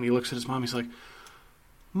they ate, and he looks at his mom. He's like,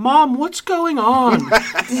 "Mom, what's going on?"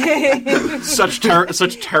 such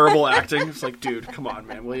terrible acting. It's like, dude, come on,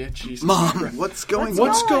 man, will you? Jesus Mom, Christ. what's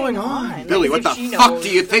going on? Billy, what the fuck do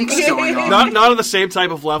you think's going on? Not on the same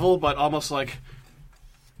type of level, but almost like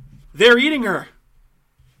they're eating her,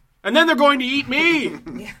 and then they're going to eat me.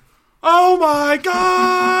 Yeah. Oh my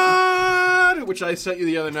god! Which I sent you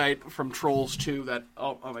the other night from Trolls 2. That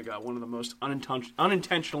oh my god, one of the most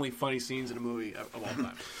unintentionally funny scenes in a movie of all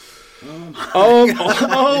time.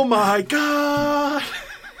 Oh my god!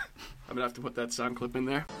 I'm gonna have to put that sound clip in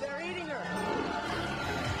there. They're eating her,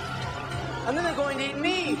 and then they're going to eat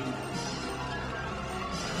me.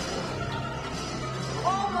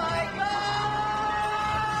 Oh my god!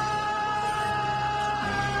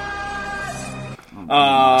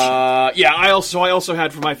 Yeah, I also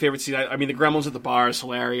had for my favorite scene. I mean, the Gremlins at the bar is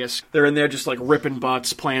hilarious. They're in there just like ripping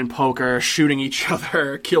butts, playing poker, shooting each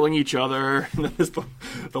other, killing each other. And then there's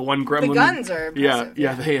the one Gremlin. The guns are impressive.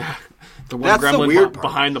 The one That's Gremlin the weird part.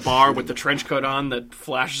 behind the bar with the trench coat on that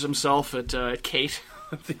flashes himself at Kate,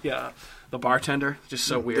 the bartender. Just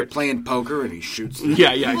so weird. They're playing poker and he shoots them.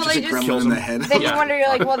 Yeah, Well, just they just- Gremlin kills in him. the head. Then you wonder, you're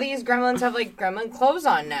like, well, these gremlins have like gremlin clothes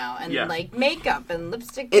on now, and Yeah. like makeup and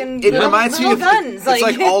lipstick and It little, reminds me little of guns. it's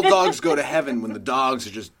like all dogs go to heaven when the dogs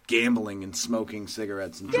are just gambling and smoking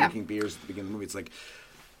cigarettes and Yeah. drinking beers at the beginning of the movie. It's like,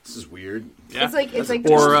 this is weird. Yeah. it's like or Princess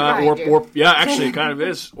Bride, actually it kind of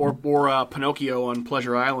is or Pinocchio on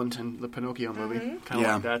Pleasure Island in the Pinocchio movie, kind of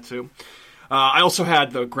Yeah. like that too. I also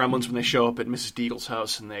had the Gremlins when they show up at Mrs. Deagle's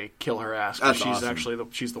house and they kill her ass. 'Cause That's she's awesome. actually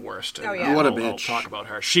she's the worst. Oh, And, yeah. What a I'll bitch. talk about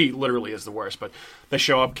her. She literally is the worst. But they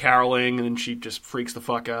show up caroling and then she just freaks the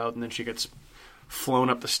fuck out and then she gets flown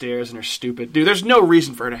up the stairs in her stupid... Dude, there's no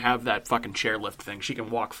reason for her to have that fucking chairlift thing. She can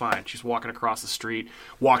walk fine. She's walking across the street,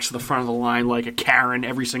 walks to the front of the line like a Karen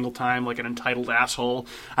every single time, like an entitled asshole.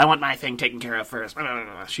 I want my thing taken care of first.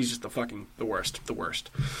 She's just the worst. The worst.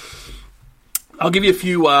 I'll give you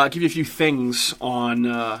a few things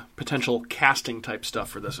on potential casting type stuff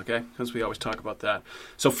for this, okay? Since we always talk about that.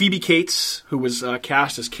 So Phoebe Cates, who was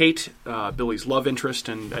cast as Kate, Billy's love interest,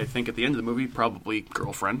 and I think at the end of the movie, probably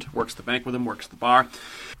girlfriend, works the bank with him, works the bar.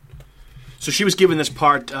 So she was given this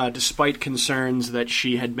part despite concerns that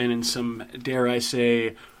she had been in some, dare I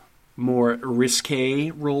say, more risque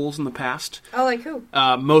roles in the past. Oh, like who?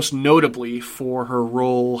 Most notably for her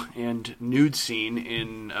role and nude scene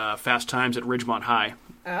in Fast Times at Ridgemont High.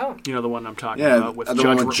 Oh, You know the one I'm talking Yeah, about with the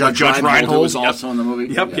one with Judge Reinhold Reinhold, who was Yep. also in the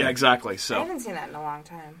movie. Yep, yeah, exactly. I So, haven't seen that in a long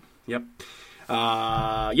time. yep.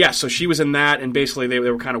 So she was in that, and basically they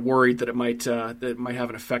were kind of worried that it might have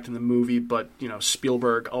an effect in the movie, but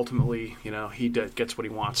Spielberg ultimately he gets what he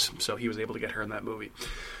wants, so he was able to get her in that movie.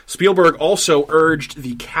 Spielberg also urged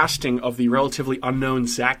the casting of the relatively unknown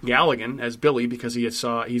Zach Galligan as Billy because he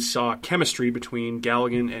saw chemistry between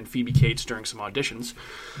Galligan and Phoebe Cates during some auditions,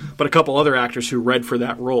 but a couple other actors who read for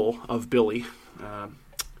that role of Billy,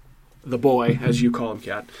 the boy as you call him,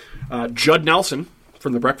 Kat, Judd Nelson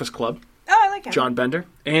from The Breakfast Club. Oh, I like him. John Bender,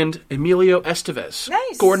 and Emilio Estevez.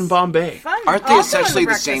 Nice. Gordon Bombay. Fun. Aren't they Also in essentially the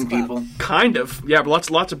Breakfast same Club. people? Kind of. Yeah, but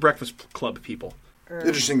lots of Breakfast Club people.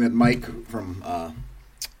 Interesting that Mike from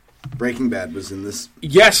Breaking Bad was in this.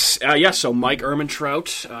 Yes. So Mike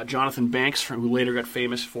Ehrmantraut, Jonathan Banks, who later got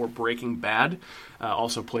famous for Breaking Bad,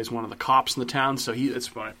 also plays one of the cops in the town. So it's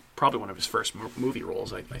probably one of his first movie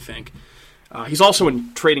roles, I think. He's also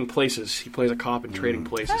in Trading Places. He plays a cop in Trading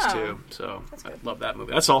Places, too. So I love that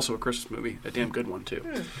movie. That's also a Christmas movie. A damn good one, too.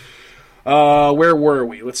 Where were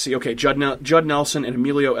we? Let's see. Okay, Judd Nelson and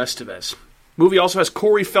Emilio Estevez. Movie also has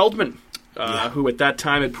Corey Feldman, who at that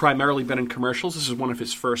time had primarily been in commercials. This is one of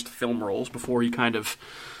his first film roles before he kind of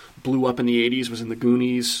blew up in the 80s, was in The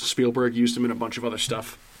Goonies. Spielberg used him in a bunch of other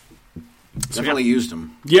stuff. Definitely used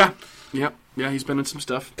him. Yeah, he's been in some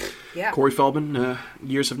stuff. Yeah. Corey Feldman,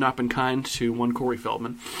 years have not been kind to one Corey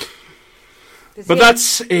Feldman. Does But he-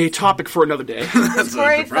 that's a topic for another day. Does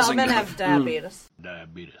Corey depressing Feldman note. have diabetes?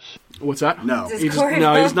 Diabetes. What's that? No. Does He does, Corey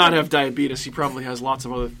no, he does Feldman- not have diabetes. He probably has lots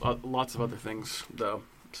of other things, though.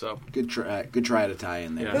 So Good try to tie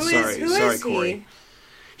in there. Yeah. Who is Sorry, he? Corey.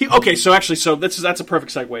 That's a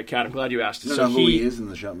perfect segue, Kat. I'm glad you asked. You So know who he is in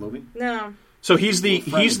the show movie? No. So he's the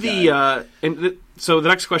Friendly he's the so the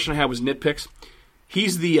next question I had was nitpicks.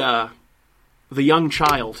 He's the young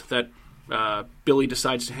child that Billy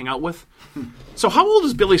decides to hang out with. So how old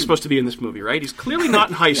is Billy supposed to be in this movie? Right? He's clearly not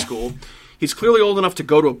in high school. He's clearly old enough to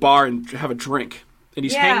go to a bar and have a drink. And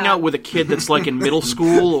he's Yeah. hanging out with a kid that's like in middle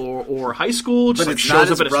school or high school. Just But like it's shows not up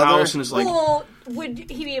his at his brother? house and is like, Well, would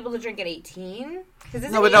he be able to drink at 18? Because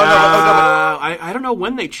No, but no. I don't know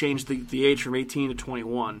when they changed the age from 18 to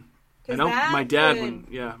 21. I 'Cause know that my dad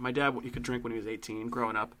could- my dad he could drink when he was 18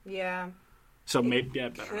 growing up. Yeah. So maybe I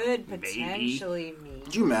don't know, Could maybe. potentially mean.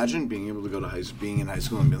 Could you imagine being able to go to being in high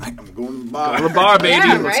school and be like, I'm going to the bar. Go to the bar, baby.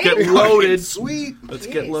 Yeah, Let's right? get loaded. Sweet. Let's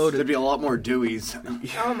get Jeez. loaded. There'd be a lot more Deweys.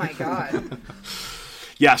 Oh my god.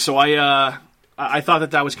 Yeah, so I thought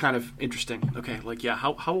that was kind of interesting. Okay, like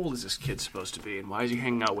how old is this kid supposed to be, and why is he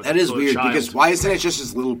hanging out with That a is little weird, child? because why isn't it just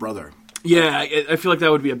his little brother? Yeah, I feel like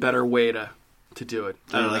that would be a better way to do it.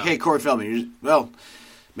 I They're don't like, know. hey, Corey Feldman,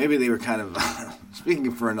 maybe they were kind of,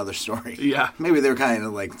 speaking for another story. Yeah. Maybe they were kind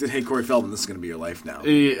of like, hey, Corey Feldman, this is going to be your life now.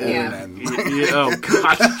 Yeah. And Yeah, oh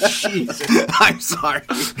God, Jesus! I'm sorry.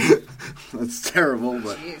 That's terrible,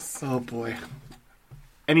 but Jeez. Oh boy.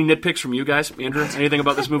 Any nitpicks from you guys, Andrew? Anything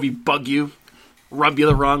about this movie bug you, rub you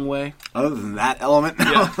the wrong way? other than that element,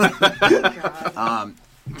 Yeah. I'm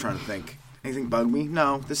trying to think. Anything bug me?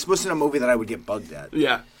 No. This wasn't a movie that I would get bugged at.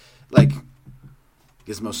 Yeah. Like,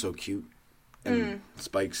 Gizmo's so cute. And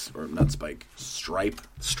Spike's, or not Spike, Stripe,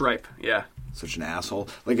 Stripe. Yeah. such an asshole.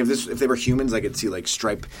 Like, if they were humans, I could see, like,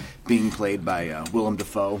 Stripe being played by Willem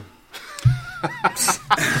Dafoe.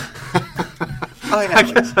 Oh, yeah, I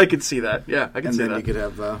guess I could see that. Yeah, I could and see then that. you could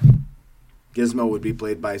have Gizmo would be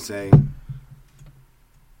played by, say,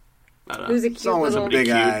 I don't know. Who's a cute someone with little some big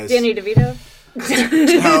cute. eyes. Danny DeVito? No,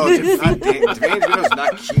 Danny DeVito's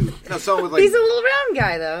not cute. No, someone with, like, He's a little round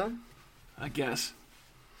guy though. I guess.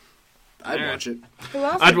 I'd watch it. Who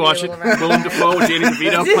else I'd would be a watch it. little round Willem guy? Dafoe and Danny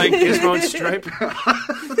DeVito playing Gizmo and Stripe.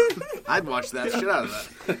 I'd watch that shit out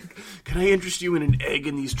of that. Can I interest you in an egg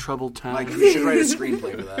in these troubled times? Like, we should write a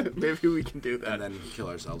screenplay for that. Maybe we can do that. And then kill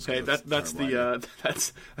ourselves. 'cause Okay, that's terrible idea.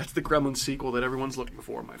 that's the Gremlins sequel that everyone's looking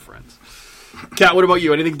for, my friends. Kat, what about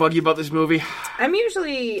you? Anything bug you about this movie? I'm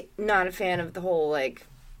usually not a fan of the whole like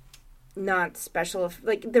not special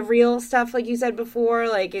like the real stuff like you said before,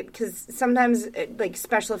 like it because sometimes like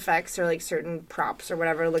special effects or like certain props or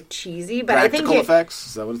whatever look cheesy, but Practical I think effects?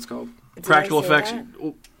 Is that what it's called? Practical Did I say effects.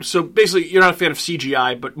 that? So basically, you're not a fan of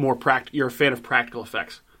CGI, but more you're a fan of practical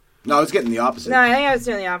effects. No, I was getting the opposite. No, I think I was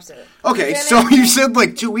doing the opposite. Okay, Then so it- you said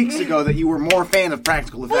like 2 weeks ago that you were more a fan of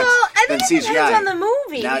practical effects Well, I than think it CGI. depends on the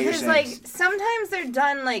movie Now you're because saying like sometimes they're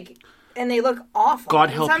done like and they look awful. God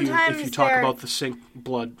and help you sometimes if you talk they're- about the sink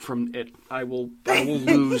blood from it. I will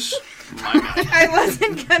lose my mind. I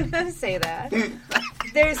wasn't gonna say that.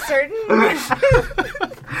 There's certain.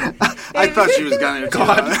 I thought she was gonna.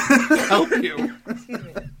 God help you. Excuse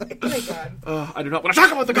me. Oh my god. I do not want to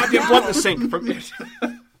talk about the goddamn blood in the sink from it.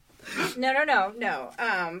 No.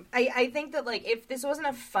 I think that like if this wasn't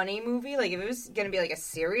a funny movie, like if it was gonna be like a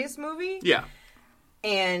serious movie Yeah.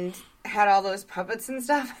 and had all those puppets and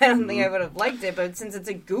stuff, I don't think I would have liked it. But since it's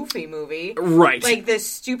a goofy movie, Right. like the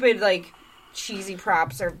stupid like cheesy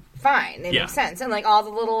props are fine. They Yeah. make sense, and like all the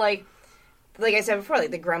little like I said before,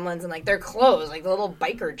 like the gremlins and like their clothes, like the little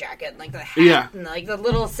biker jacket, and, like the hat, Yeah. and like the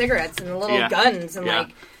little cigarettes and the little Yeah. guns, and Yeah. like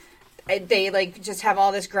they like just have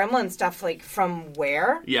all this gremlin stuff like from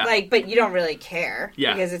where, Yeah. like, but you don't really care,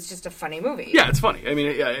 Yeah. because it's just a funny movie. Yeah, it's funny. I mean,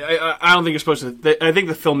 I don't think you're supposed to. I think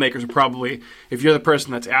the filmmakers are probably, if you're the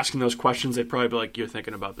person that's asking those questions, they'd probably be like, "You're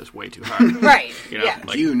thinking about this way too hard." Right. You know, yeah.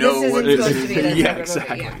 like- You know This what isn't supposed to be this yeah, type of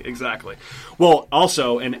exactly, movie, yeah. exactly. Well,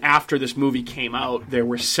 also, and after this movie came out, there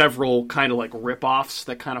were several kind of like rip-offs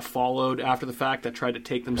that kind of followed after the fact that tried to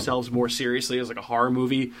take themselves more seriously as like a horror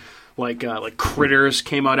movie. Like Critters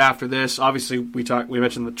came out after this. Obviously, we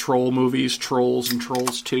mentioned the Troll movies, Trolls and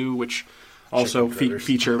Trolls 2, which also feature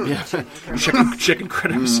chicken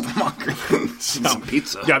critters. Some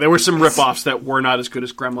pizza. Yeah, there were some rip-offs that were not as good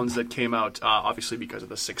as Gremlins that came out, obviously because of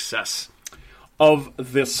the success of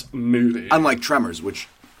this movie. Unlike Tremors, which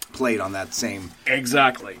played on that same.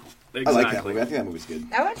 Exactly. I like that movie. I think that movie's good.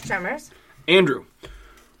 I watched Tremors. Andrew,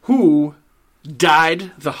 who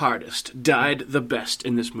died the hardest, died the best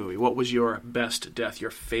in this movie? What was your best death,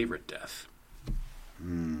 your favorite death?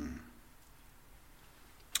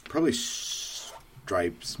 Probably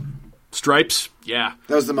Stripes. Stripes? Yeah.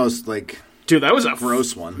 That was the most like Dude, that was a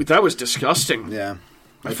gross one. That was disgusting. Yeah.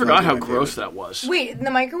 I forgot how gross that was. Wait, in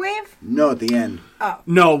the microwave? No, at the end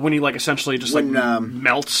No, when he like essentially just when like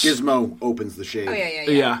melts. Gizmo opens the shade. Oh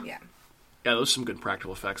yeah. Yeah. Yeah, those were some good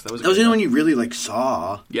practical effects. That was That was the only one you really like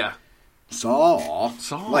saw. Yeah. Saw.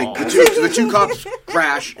 Saw. Like the two cops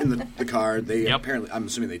crash in the car. They Yep. apparently, I'm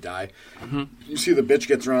assuming they die. You see the bitch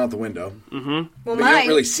gets thrown out the window. Well, But you mine, don't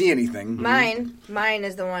really see anything. mine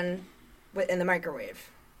is the one in the microwave.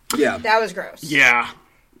 Yeah. That was gross. Yeah.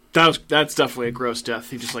 That's definitely a gross death.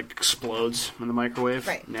 He just like explodes in the microwave.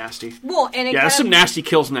 Right. Nasty. Well, and it There's some nasty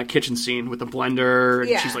kills in that kitchen scene with the blender. And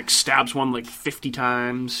Yeah. she's like stabs one like 50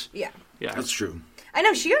 times. Yeah. Yeah. That's true. I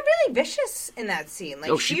know, she got really vicious in that scene. Like,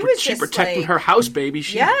 Oh, she she was just protecting like, her house, baby.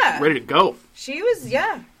 She Yeah. ready to go. She was,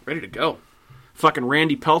 Ready to go. Fucking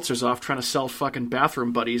Randy Peltzer's off trying to sell fucking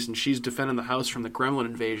bathroom buddies, and she's defending the house from the gremlin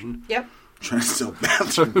invasion. Yep. Trying to sell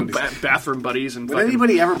bathroom. Bathroom buddies and Would fucking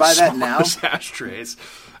anybody ever buy that now? smokeless ashtrays.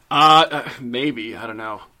 Maybe. I don't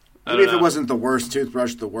know. Maybe if it wasn't the worst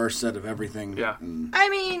toothbrush, the worst set of everything. Yeah. I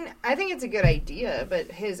mean, I think it's a good idea,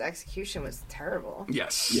 but his execution was terrible.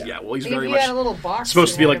 Yes. Yeah. Yeah. Well, he's Like, very if you much had a little box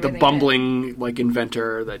supposed to be that like had the everything in it. bumbling like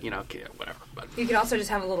inventor that okay, whatever. But You could also just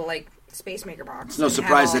have a little, like, Space Maker box. It's no and have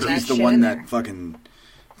surprise all that he's the shit one in that there. fucking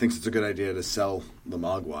thinks it's a good idea to sell the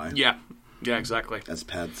Mogwai yeah. Exactly. as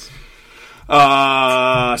pets.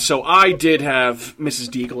 So I did have Mrs.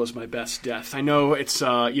 Deagle as my best death. I know it's,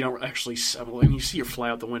 actually, when you see her fly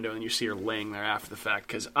out the window and you see her laying there after the fact,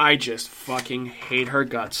 because I just fucking hate her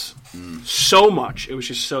guts so much. It was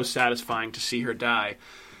just so satisfying to see her die.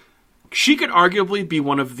 She could arguably be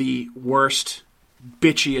one of the worst,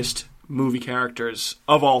 bitchiest movie characters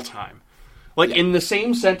of all time. Like, in the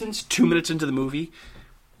same sentence, 2 minutes into the movie,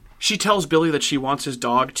 she tells Billy that she wants his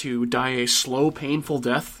dog to die a slow, painful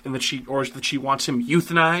death, and that she wants him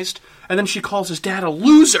euthanized, and then she calls his dad a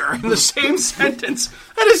loser in the same sentence.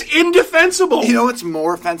 That is indefensible. You know what's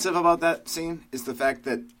more offensive about that scene is the fact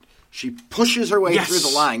that she pushes her way Yes. through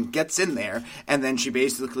the line, gets in there, and then she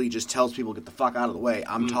basically just tells people, get the fuck out of the way,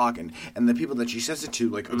 I'm talking. And the people that she says it to,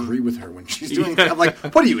 like, agree with her when she's doing it. I'm like,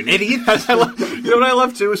 what are you, an idiot? You know what I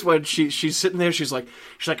love too is when she's sitting there, she's like,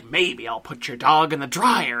 maybe I'll put your dog in the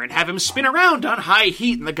dryer and have him spin around on high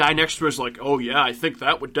heat, and the guy next to her is like, oh yeah, I think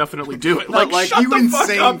that would definitely do it. Not like, shut you the fuck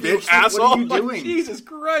insane up, you bitch, asshole! what are you Like, doing? Jesus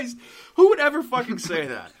Christ, who would ever fucking say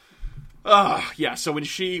that? Yeah. So when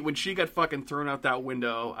she got fucking thrown out that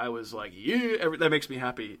window, I was like, yeah, that makes me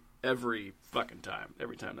happy every fucking time.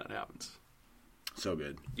 Every time that happens. So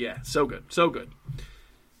good. Yeah, so good. So good.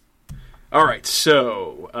 All right,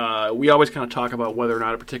 so we always kind of talk about whether or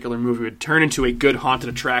not a particular movie would turn into a good haunted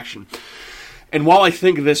attraction. And while I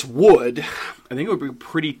think this would, I think it would be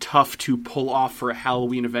pretty tough to pull off for a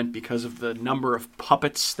Halloween event because of the number of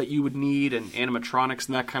puppets that you would need and animatronics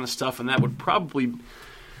and that kind of stuff, and that would probably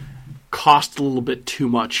cost a little bit too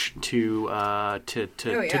much to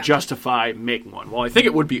justify making one. Well, I think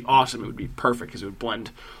it would be awesome. It would be perfect because it would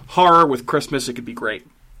blend horror with Christmas. It could be great.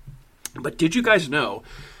 But did you guys know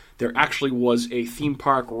there actually was a theme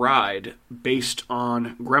park ride based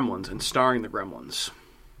on Gremlins and starring the Gremlins?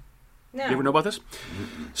 No. You ever know about this?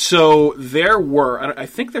 So there were, I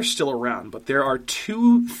think they're still around, but there are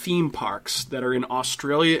 2 theme parks that are in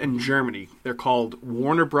Australia and Germany. They're called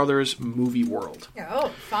Warner Brothers Movie World. Oh,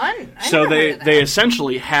 fun. So never heard of they that.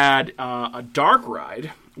 essentially had a dark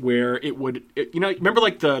ride where it would, remember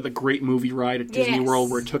like the Great Movie Ride at Disney Yes.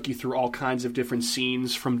 World where it took you through all kinds of different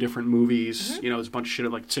scenes from different movies? Mm-hmm. There's a bunch of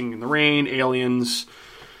shit like Singing in the Rain, Aliens,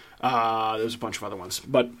 there's a bunch of other ones.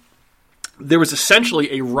 But there was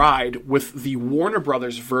essentially a ride with the Warner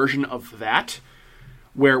Brothers version of that,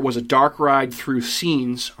 where it was a dark ride through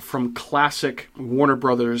scenes from classic Warner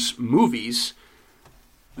Brothers movies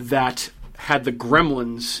that had the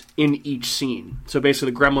Gremlins in each scene. So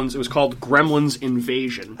basically the Gremlins, it was called Gremlins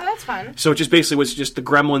Invasion. Oh, that's fun. So it just basically was just the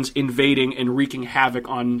Gremlins invading and wreaking havoc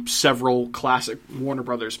on several classic Warner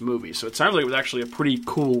Brothers movies. So it sounds like it was actually a pretty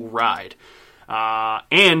cool ride.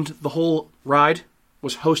 And the whole ride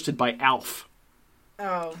was hosted by Alf.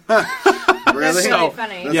 Oh. Really? That's So, really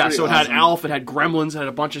funny. That's yeah, pretty so it had awesome. Alf, it had Gremlins, it had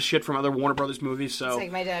a bunch of shit from other Warner Brothers movies. So It's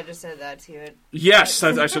like my dad just said that to you. yes,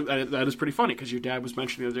 that is pretty funny because your dad was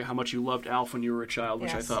mentioning the other day how much you loved Alf when you were a child,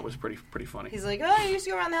 which I Yes. thought was pretty funny. He's like, oh, I used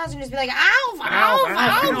to go around the house and just be like, Alf, Alf,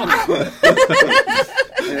 Alf.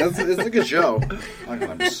 Yeah, it's a good show. I'm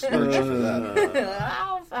going to search for that.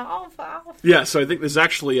 Alf, Alf, Alf. Yeah, so I think there's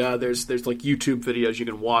actually there's like YouTube videos you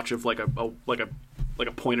can watch of like a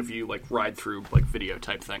point of view like ride through like video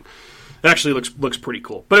type thing. It actually looks pretty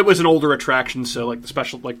cool, but it was an older attraction, so like the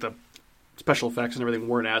special effects and everything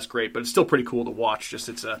weren't as great, but it's still pretty cool to watch. Just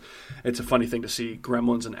it's a funny thing to see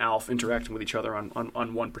Gremlins and Alf interacting with each other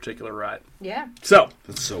on one particular ride. Yeah. So,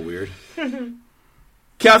 That's so weird.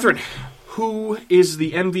 Catherine, who is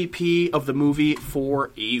the MVP of the movie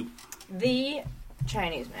for you? The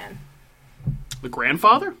Chinese man. The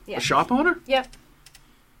grandfather? Yeah. The shop owner? Yep.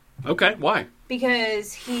 Okay, why?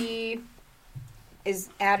 Because he is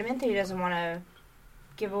adamant that he doesn't want to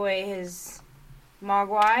give away his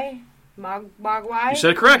Mogwai. Mogwai? You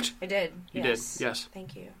said it correct. I did. You yes. did, yes.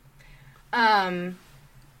 Thank you.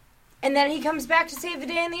 And then he comes back to save the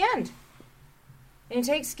day in the end. And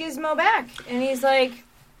he takes Gizmo back. And he's like,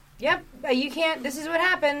 yep, you can't, this is what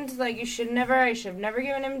happened. Like, I should have never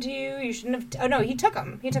given him to you. You shouldn't have, oh no, he took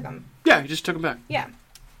him. Yeah, he just took him back. Yeah.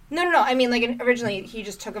 No. I mean, like, originally he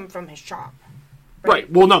just took him from his shop.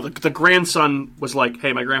 Right. Well, no, the grandson was like,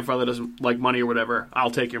 hey, my grandfather doesn't like money or whatever.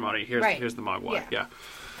 I'll take your money. Here's the Mogwai. Yeah.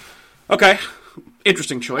 Okay.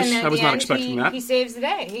 Interesting choice. I was not expecting that. He saves the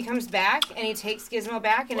day. He comes back, and he takes Gizmo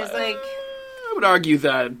back, and is like... I would argue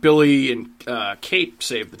that Billy and Kate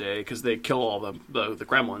save the day because they kill all the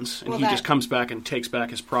gremlins, and he just comes back and takes back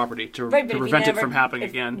his property to prevent it from happening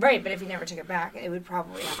again. Right, but if he never took it back, it would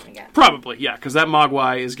probably happen again. Probably, yeah, because that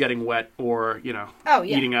Mogwai is getting wet or,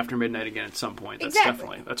 eating after midnight again at some point.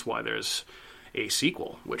 That's why there's a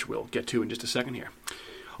sequel, which we'll get to in just a second here.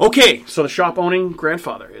 Okay, so the shop-owning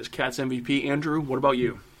grandfather is Kat's MVP. Andrew, what about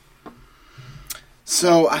you?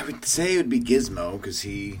 So I would say it would be Gizmo because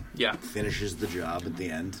he finishes the job at the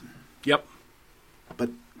end. Yep.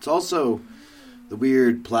 But it's also the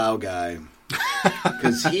weird plow guy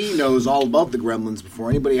because he knows all about the gremlins before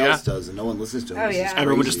anybody else does, and no one listens to him. Oh, yeah.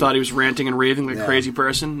 Everyone just thought he was ranting and raving like a crazy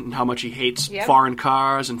person, and how much he hates foreign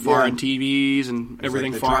cars and foreign TVs and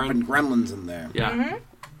everything foreign. Dropping gremlins in there. Yeah. Mm-hmm.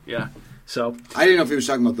 Yeah. So I didn't know if he was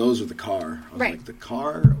talking about those or the car. I was like, the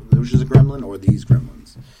car, which is a gremlin, or these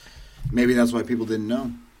gremlins. Maybe that's why people didn't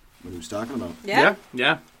know what he was talking about. Yeah.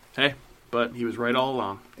 Hey, but he was right all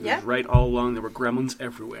along. He was right all along. There were gremlins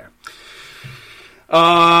everywhere.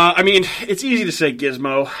 I mean, it's easy to say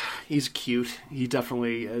Gizmo. He's cute. He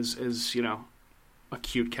definitely is a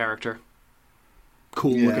cute character.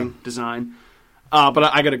 Cool looking design. But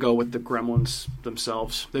I got to go with the gremlins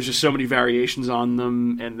themselves. There's just so many variations on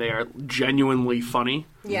them, and they are genuinely funny.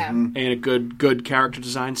 Yeah. And a good character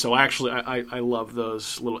design. So I love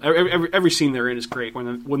those little... Every scene they're in is great.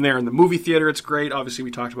 When they're in the movie theater, it's great. Obviously,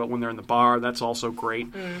 we talked about when they're in the bar. That's also great.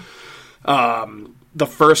 The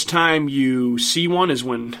first time you see one is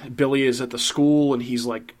when Billy is at the school and he's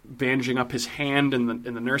like bandaging up his hand in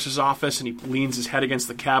the nurse's office, and he leans his head against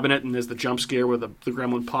the cabinet, and there's the jump scare where the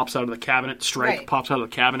gremlin pops out of the cabinet. Strike pops out of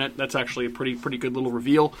the cabinet. That's actually a pretty good little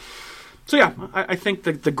reveal. So yeah, I think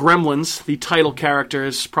the Gremlins, the title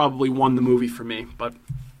characters, probably won the movie for me. But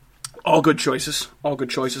all good choices. I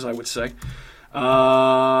would say.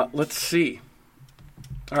 Let's see.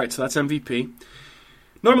 All right, so that's MVP.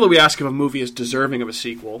 Normally we ask if a movie is deserving of a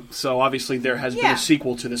sequel, so obviously there has been a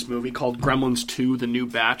sequel to this movie called Gremlins 2: The New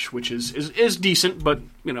Batch, which is decent, but,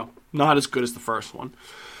 not as good as the first one.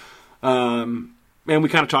 And we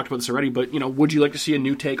kind of talked about this already, but, would you like to see a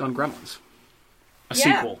new take on Gremlins? A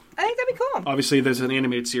sequel? I think that'd be cool. Obviously there's an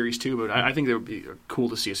animated series too, but I think that would be cool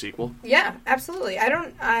to see a sequel. Yeah, absolutely.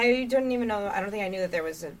 I didn't even know, I don't think I knew that there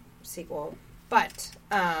was a sequel, but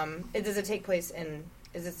does it take place in...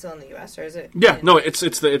 Is it still in the U.S. or is it? Yeah, no, it's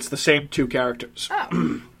the same two characters.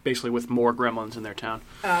 Oh. Basically with more gremlins in their town.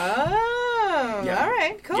 Oh, yeah. All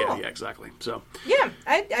right, cool. Yeah, exactly. So. Yeah,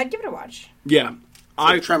 I'd give it a watch. Yeah.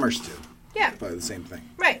 Like Tremors 2. Yeah. Probably the same thing.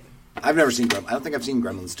 Right. I've never seen Gremlins. I don't think I've seen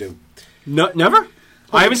Gremlins 2. No, never?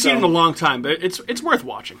 I haven't seen it in a long time, but it's worth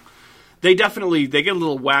watching. They get a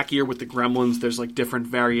little wackier with the gremlins. There's like different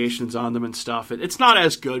variations on them and stuff. It's not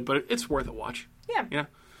as good, but it's worth a watch. Yeah. Yeah.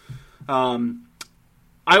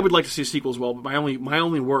 I would like to see a sequel as well, but my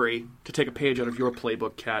only worry, to take a page out of your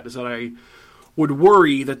playbook, Kat, is that I would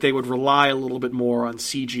worry that they would rely a little bit more on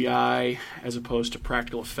CGI as opposed to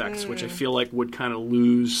practical effects, which I feel like would kind of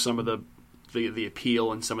lose some of the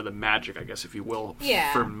appeal and some of the magic, I guess, if you will,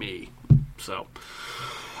 for me. So,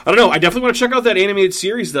 I don't know. I definitely want to check out that animated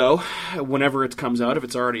series, though, whenever it comes out, if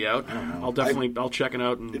it's already out. I'll check it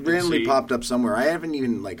out and it randomly see. Popped up somewhere. I wasn't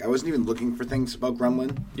even looking for things about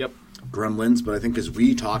Gremlins, but I think because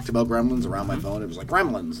we talked about Gremlins around my phone, it was like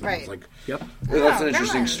Gremlins. And I was like, yep. That's an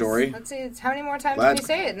interesting story. Let's see, it's how many more times can you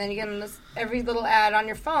say it? And then you can every little ad on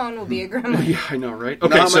your phone will be a Gremlin. Yeah, I know, right?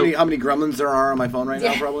 Okay, how many Gremlins there are on my phone right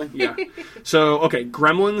now, probably? Yeah. So, okay,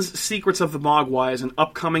 Gremlins: Secrets of the Mogwai is an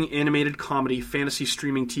upcoming animated comedy fantasy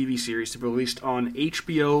streaming TV series to be released on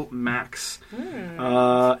HBO Max.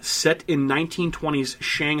 Set in 1920s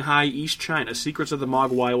Shanghai, East China, Secrets of the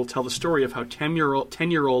Mogwai will tell the story of how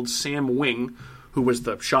 10-year-old Sam Wing, who was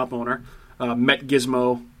the shop owner, met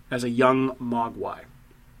Gizmo as a young Mogwai.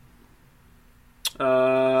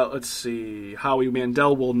 Let's see. Howie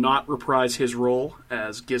Mandel will not reprise his role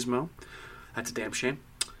as Gizmo. That's a damn shame.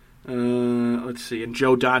 Let's see. And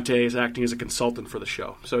Joe Dante is acting as a consultant for the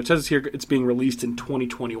show. So it says here it's being released in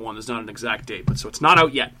 2021. There's not an exact date, so it's not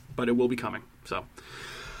out yet, but it will be coming. So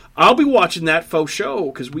I'll be watching that faux show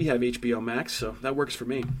because we have HBO Max, so that works for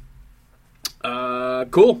me.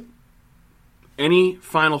 Cool. Any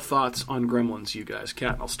final thoughts on Gremlins, you guys?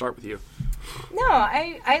 Kat, I'll start with you. No,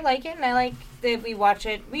 I like it, and I like that we watch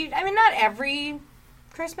it. I mean, not every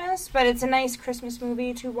Christmas, but it's a nice Christmas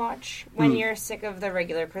movie to watch when you're sick of the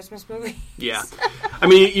regular Christmas movies. Yeah. I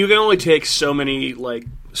mean, you can only take so many, like,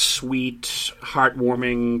 sweet,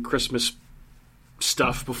 heartwarming Christmas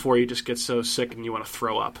stuff before you just get so sick and you want to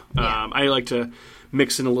throw up. Yeah. I like to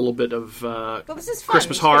mix in a little bit of this is fun.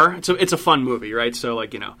 Christmas horror. It's a fun movie, right? So,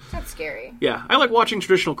 like, That's scary. Yeah, I like watching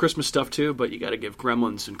traditional Christmas stuff too, but you got to give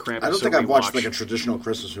Gremlins and Krampus. I don't think I've watched like a traditional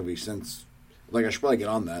Christmas movie since. Like, I should probably get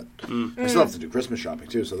on that. I still have to do Christmas shopping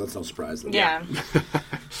too, so that's no surprise. Yeah.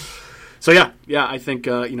 So yeah, I think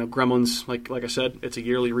Gremlins, like I said, it's a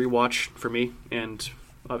yearly rewatch for me, and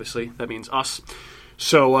obviously that means us.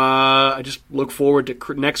 So I just look forward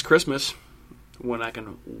to next Christmas when I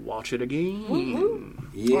can watch it again.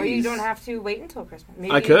 Yes. Or you don't have to wait until Christmas.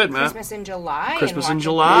 Maybe I could, Christmas in July. Christmas and in watch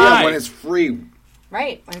July. Yeah, when it's free.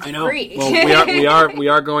 Right, when it's I know. free. Well, we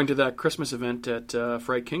are going to that Christmas event at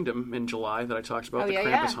Fright Kingdom in July that I talked about, the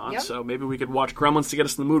Krampus haunt. Yep. So maybe we could watch Gremlins to get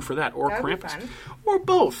us in the mood for that, or That would be Krampus, fun. or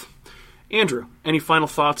both. Andrew, any final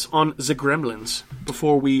thoughts on the Gremlins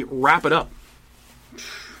before we wrap it up?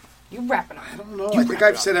 You wrap it up. I don't know. I think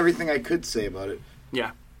I've said everything I could say about it.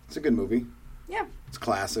 Yeah, It's a good movie. Yeah. It's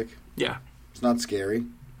classic. yeah. It's not scary.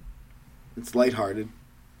 It's lighthearted,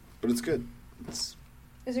 but it's good. It's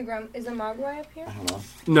Is a Mogwai up here? I don't know.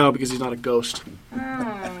 No, because he's not a ghost.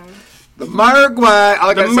 Oh. The Margwai. All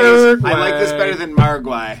I gotta say is, I Margwai. like this better than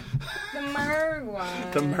Margwai. The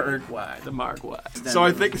Mogwai. The Margwai. So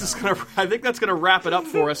I think that's gonna wrap it up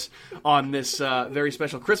for us on this very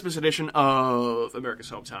special Christmas edition of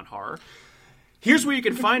America's Hometown Horror. Here's where you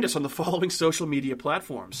can find us on the following social media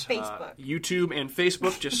platforms. Facebook. YouTube and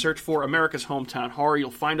Facebook. Just search for America's Hometown Horror. You'll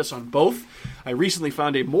find us on both. I recently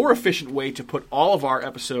found a more efficient way to put all of our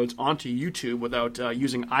episodes onto YouTube without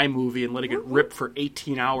using iMovie and letting it rip for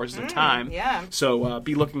 18 hours at a time. yeah. So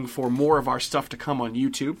be looking for more of our stuff to come on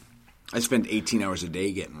YouTube. I spend 18 hours a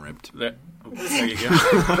day getting ripped. There you go.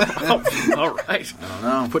 All right. I don't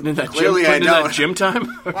know. Putting in that Clearly I gym, putting in that don't. gym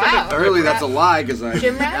time. Wow. Clearly that's a lie because I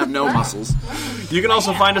Gym rat? have no muscles. You can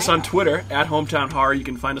also find us on Twitter at Hometown Horror. You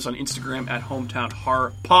can find us on Instagram at Hometown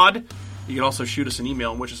Horror Pod. You can also shoot us an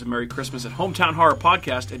email, which is a Merry Christmas at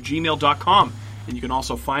hometownhorrorpodcast@gmail.com. And you can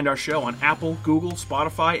also find our show on Apple, Google,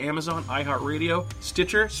 Spotify, Amazon, iHeartRadio,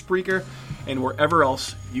 Stitcher, Spreaker, and wherever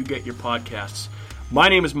else you get your podcasts. My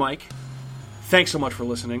name is Mike. Thanks so much for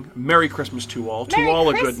listening. Merry Christmas to all. Merry to all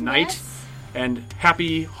a Christmas. good night. And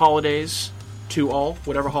happy holidays to all.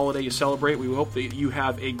 Whatever holiday you celebrate, we hope that you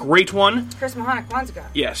have a great one. Christmas, Hanukkah, Kwanzaa.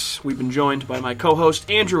 Yes, we've been joined by my co-host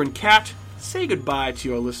Andrew and Kat. Say goodbye to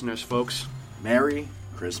your listeners, folks. Merry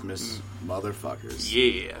Christmas, motherfuckers.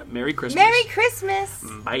 Yeah, Merry Christmas. Merry Christmas.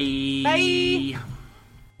 Bye. Bye.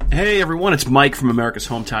 Hey everyone, it's Mike from America's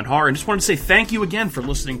Hometown Horror, and just wanted to say thank you again for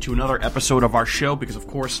listening to another episode of our show, because of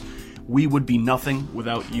course, we would be nothing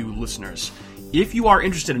without you listeners. If you are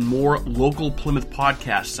interested in more local Plymouth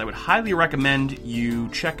podcasts, I would highly recommend you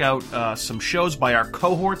check out some shows by our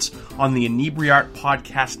cohorts on the Inebriart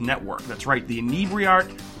Podcast Network. That's right, the Inebriart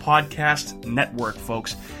Podcast Network,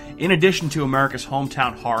 folks. In addition to America's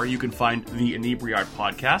Hometown Horror, you can find the Inebriart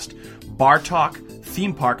Podcast, Bar Talk,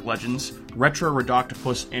 Theme Park Legends, Retro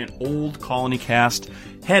Redoctopus, and Old Colony Cast.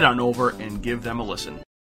 Head on over and give them a listen.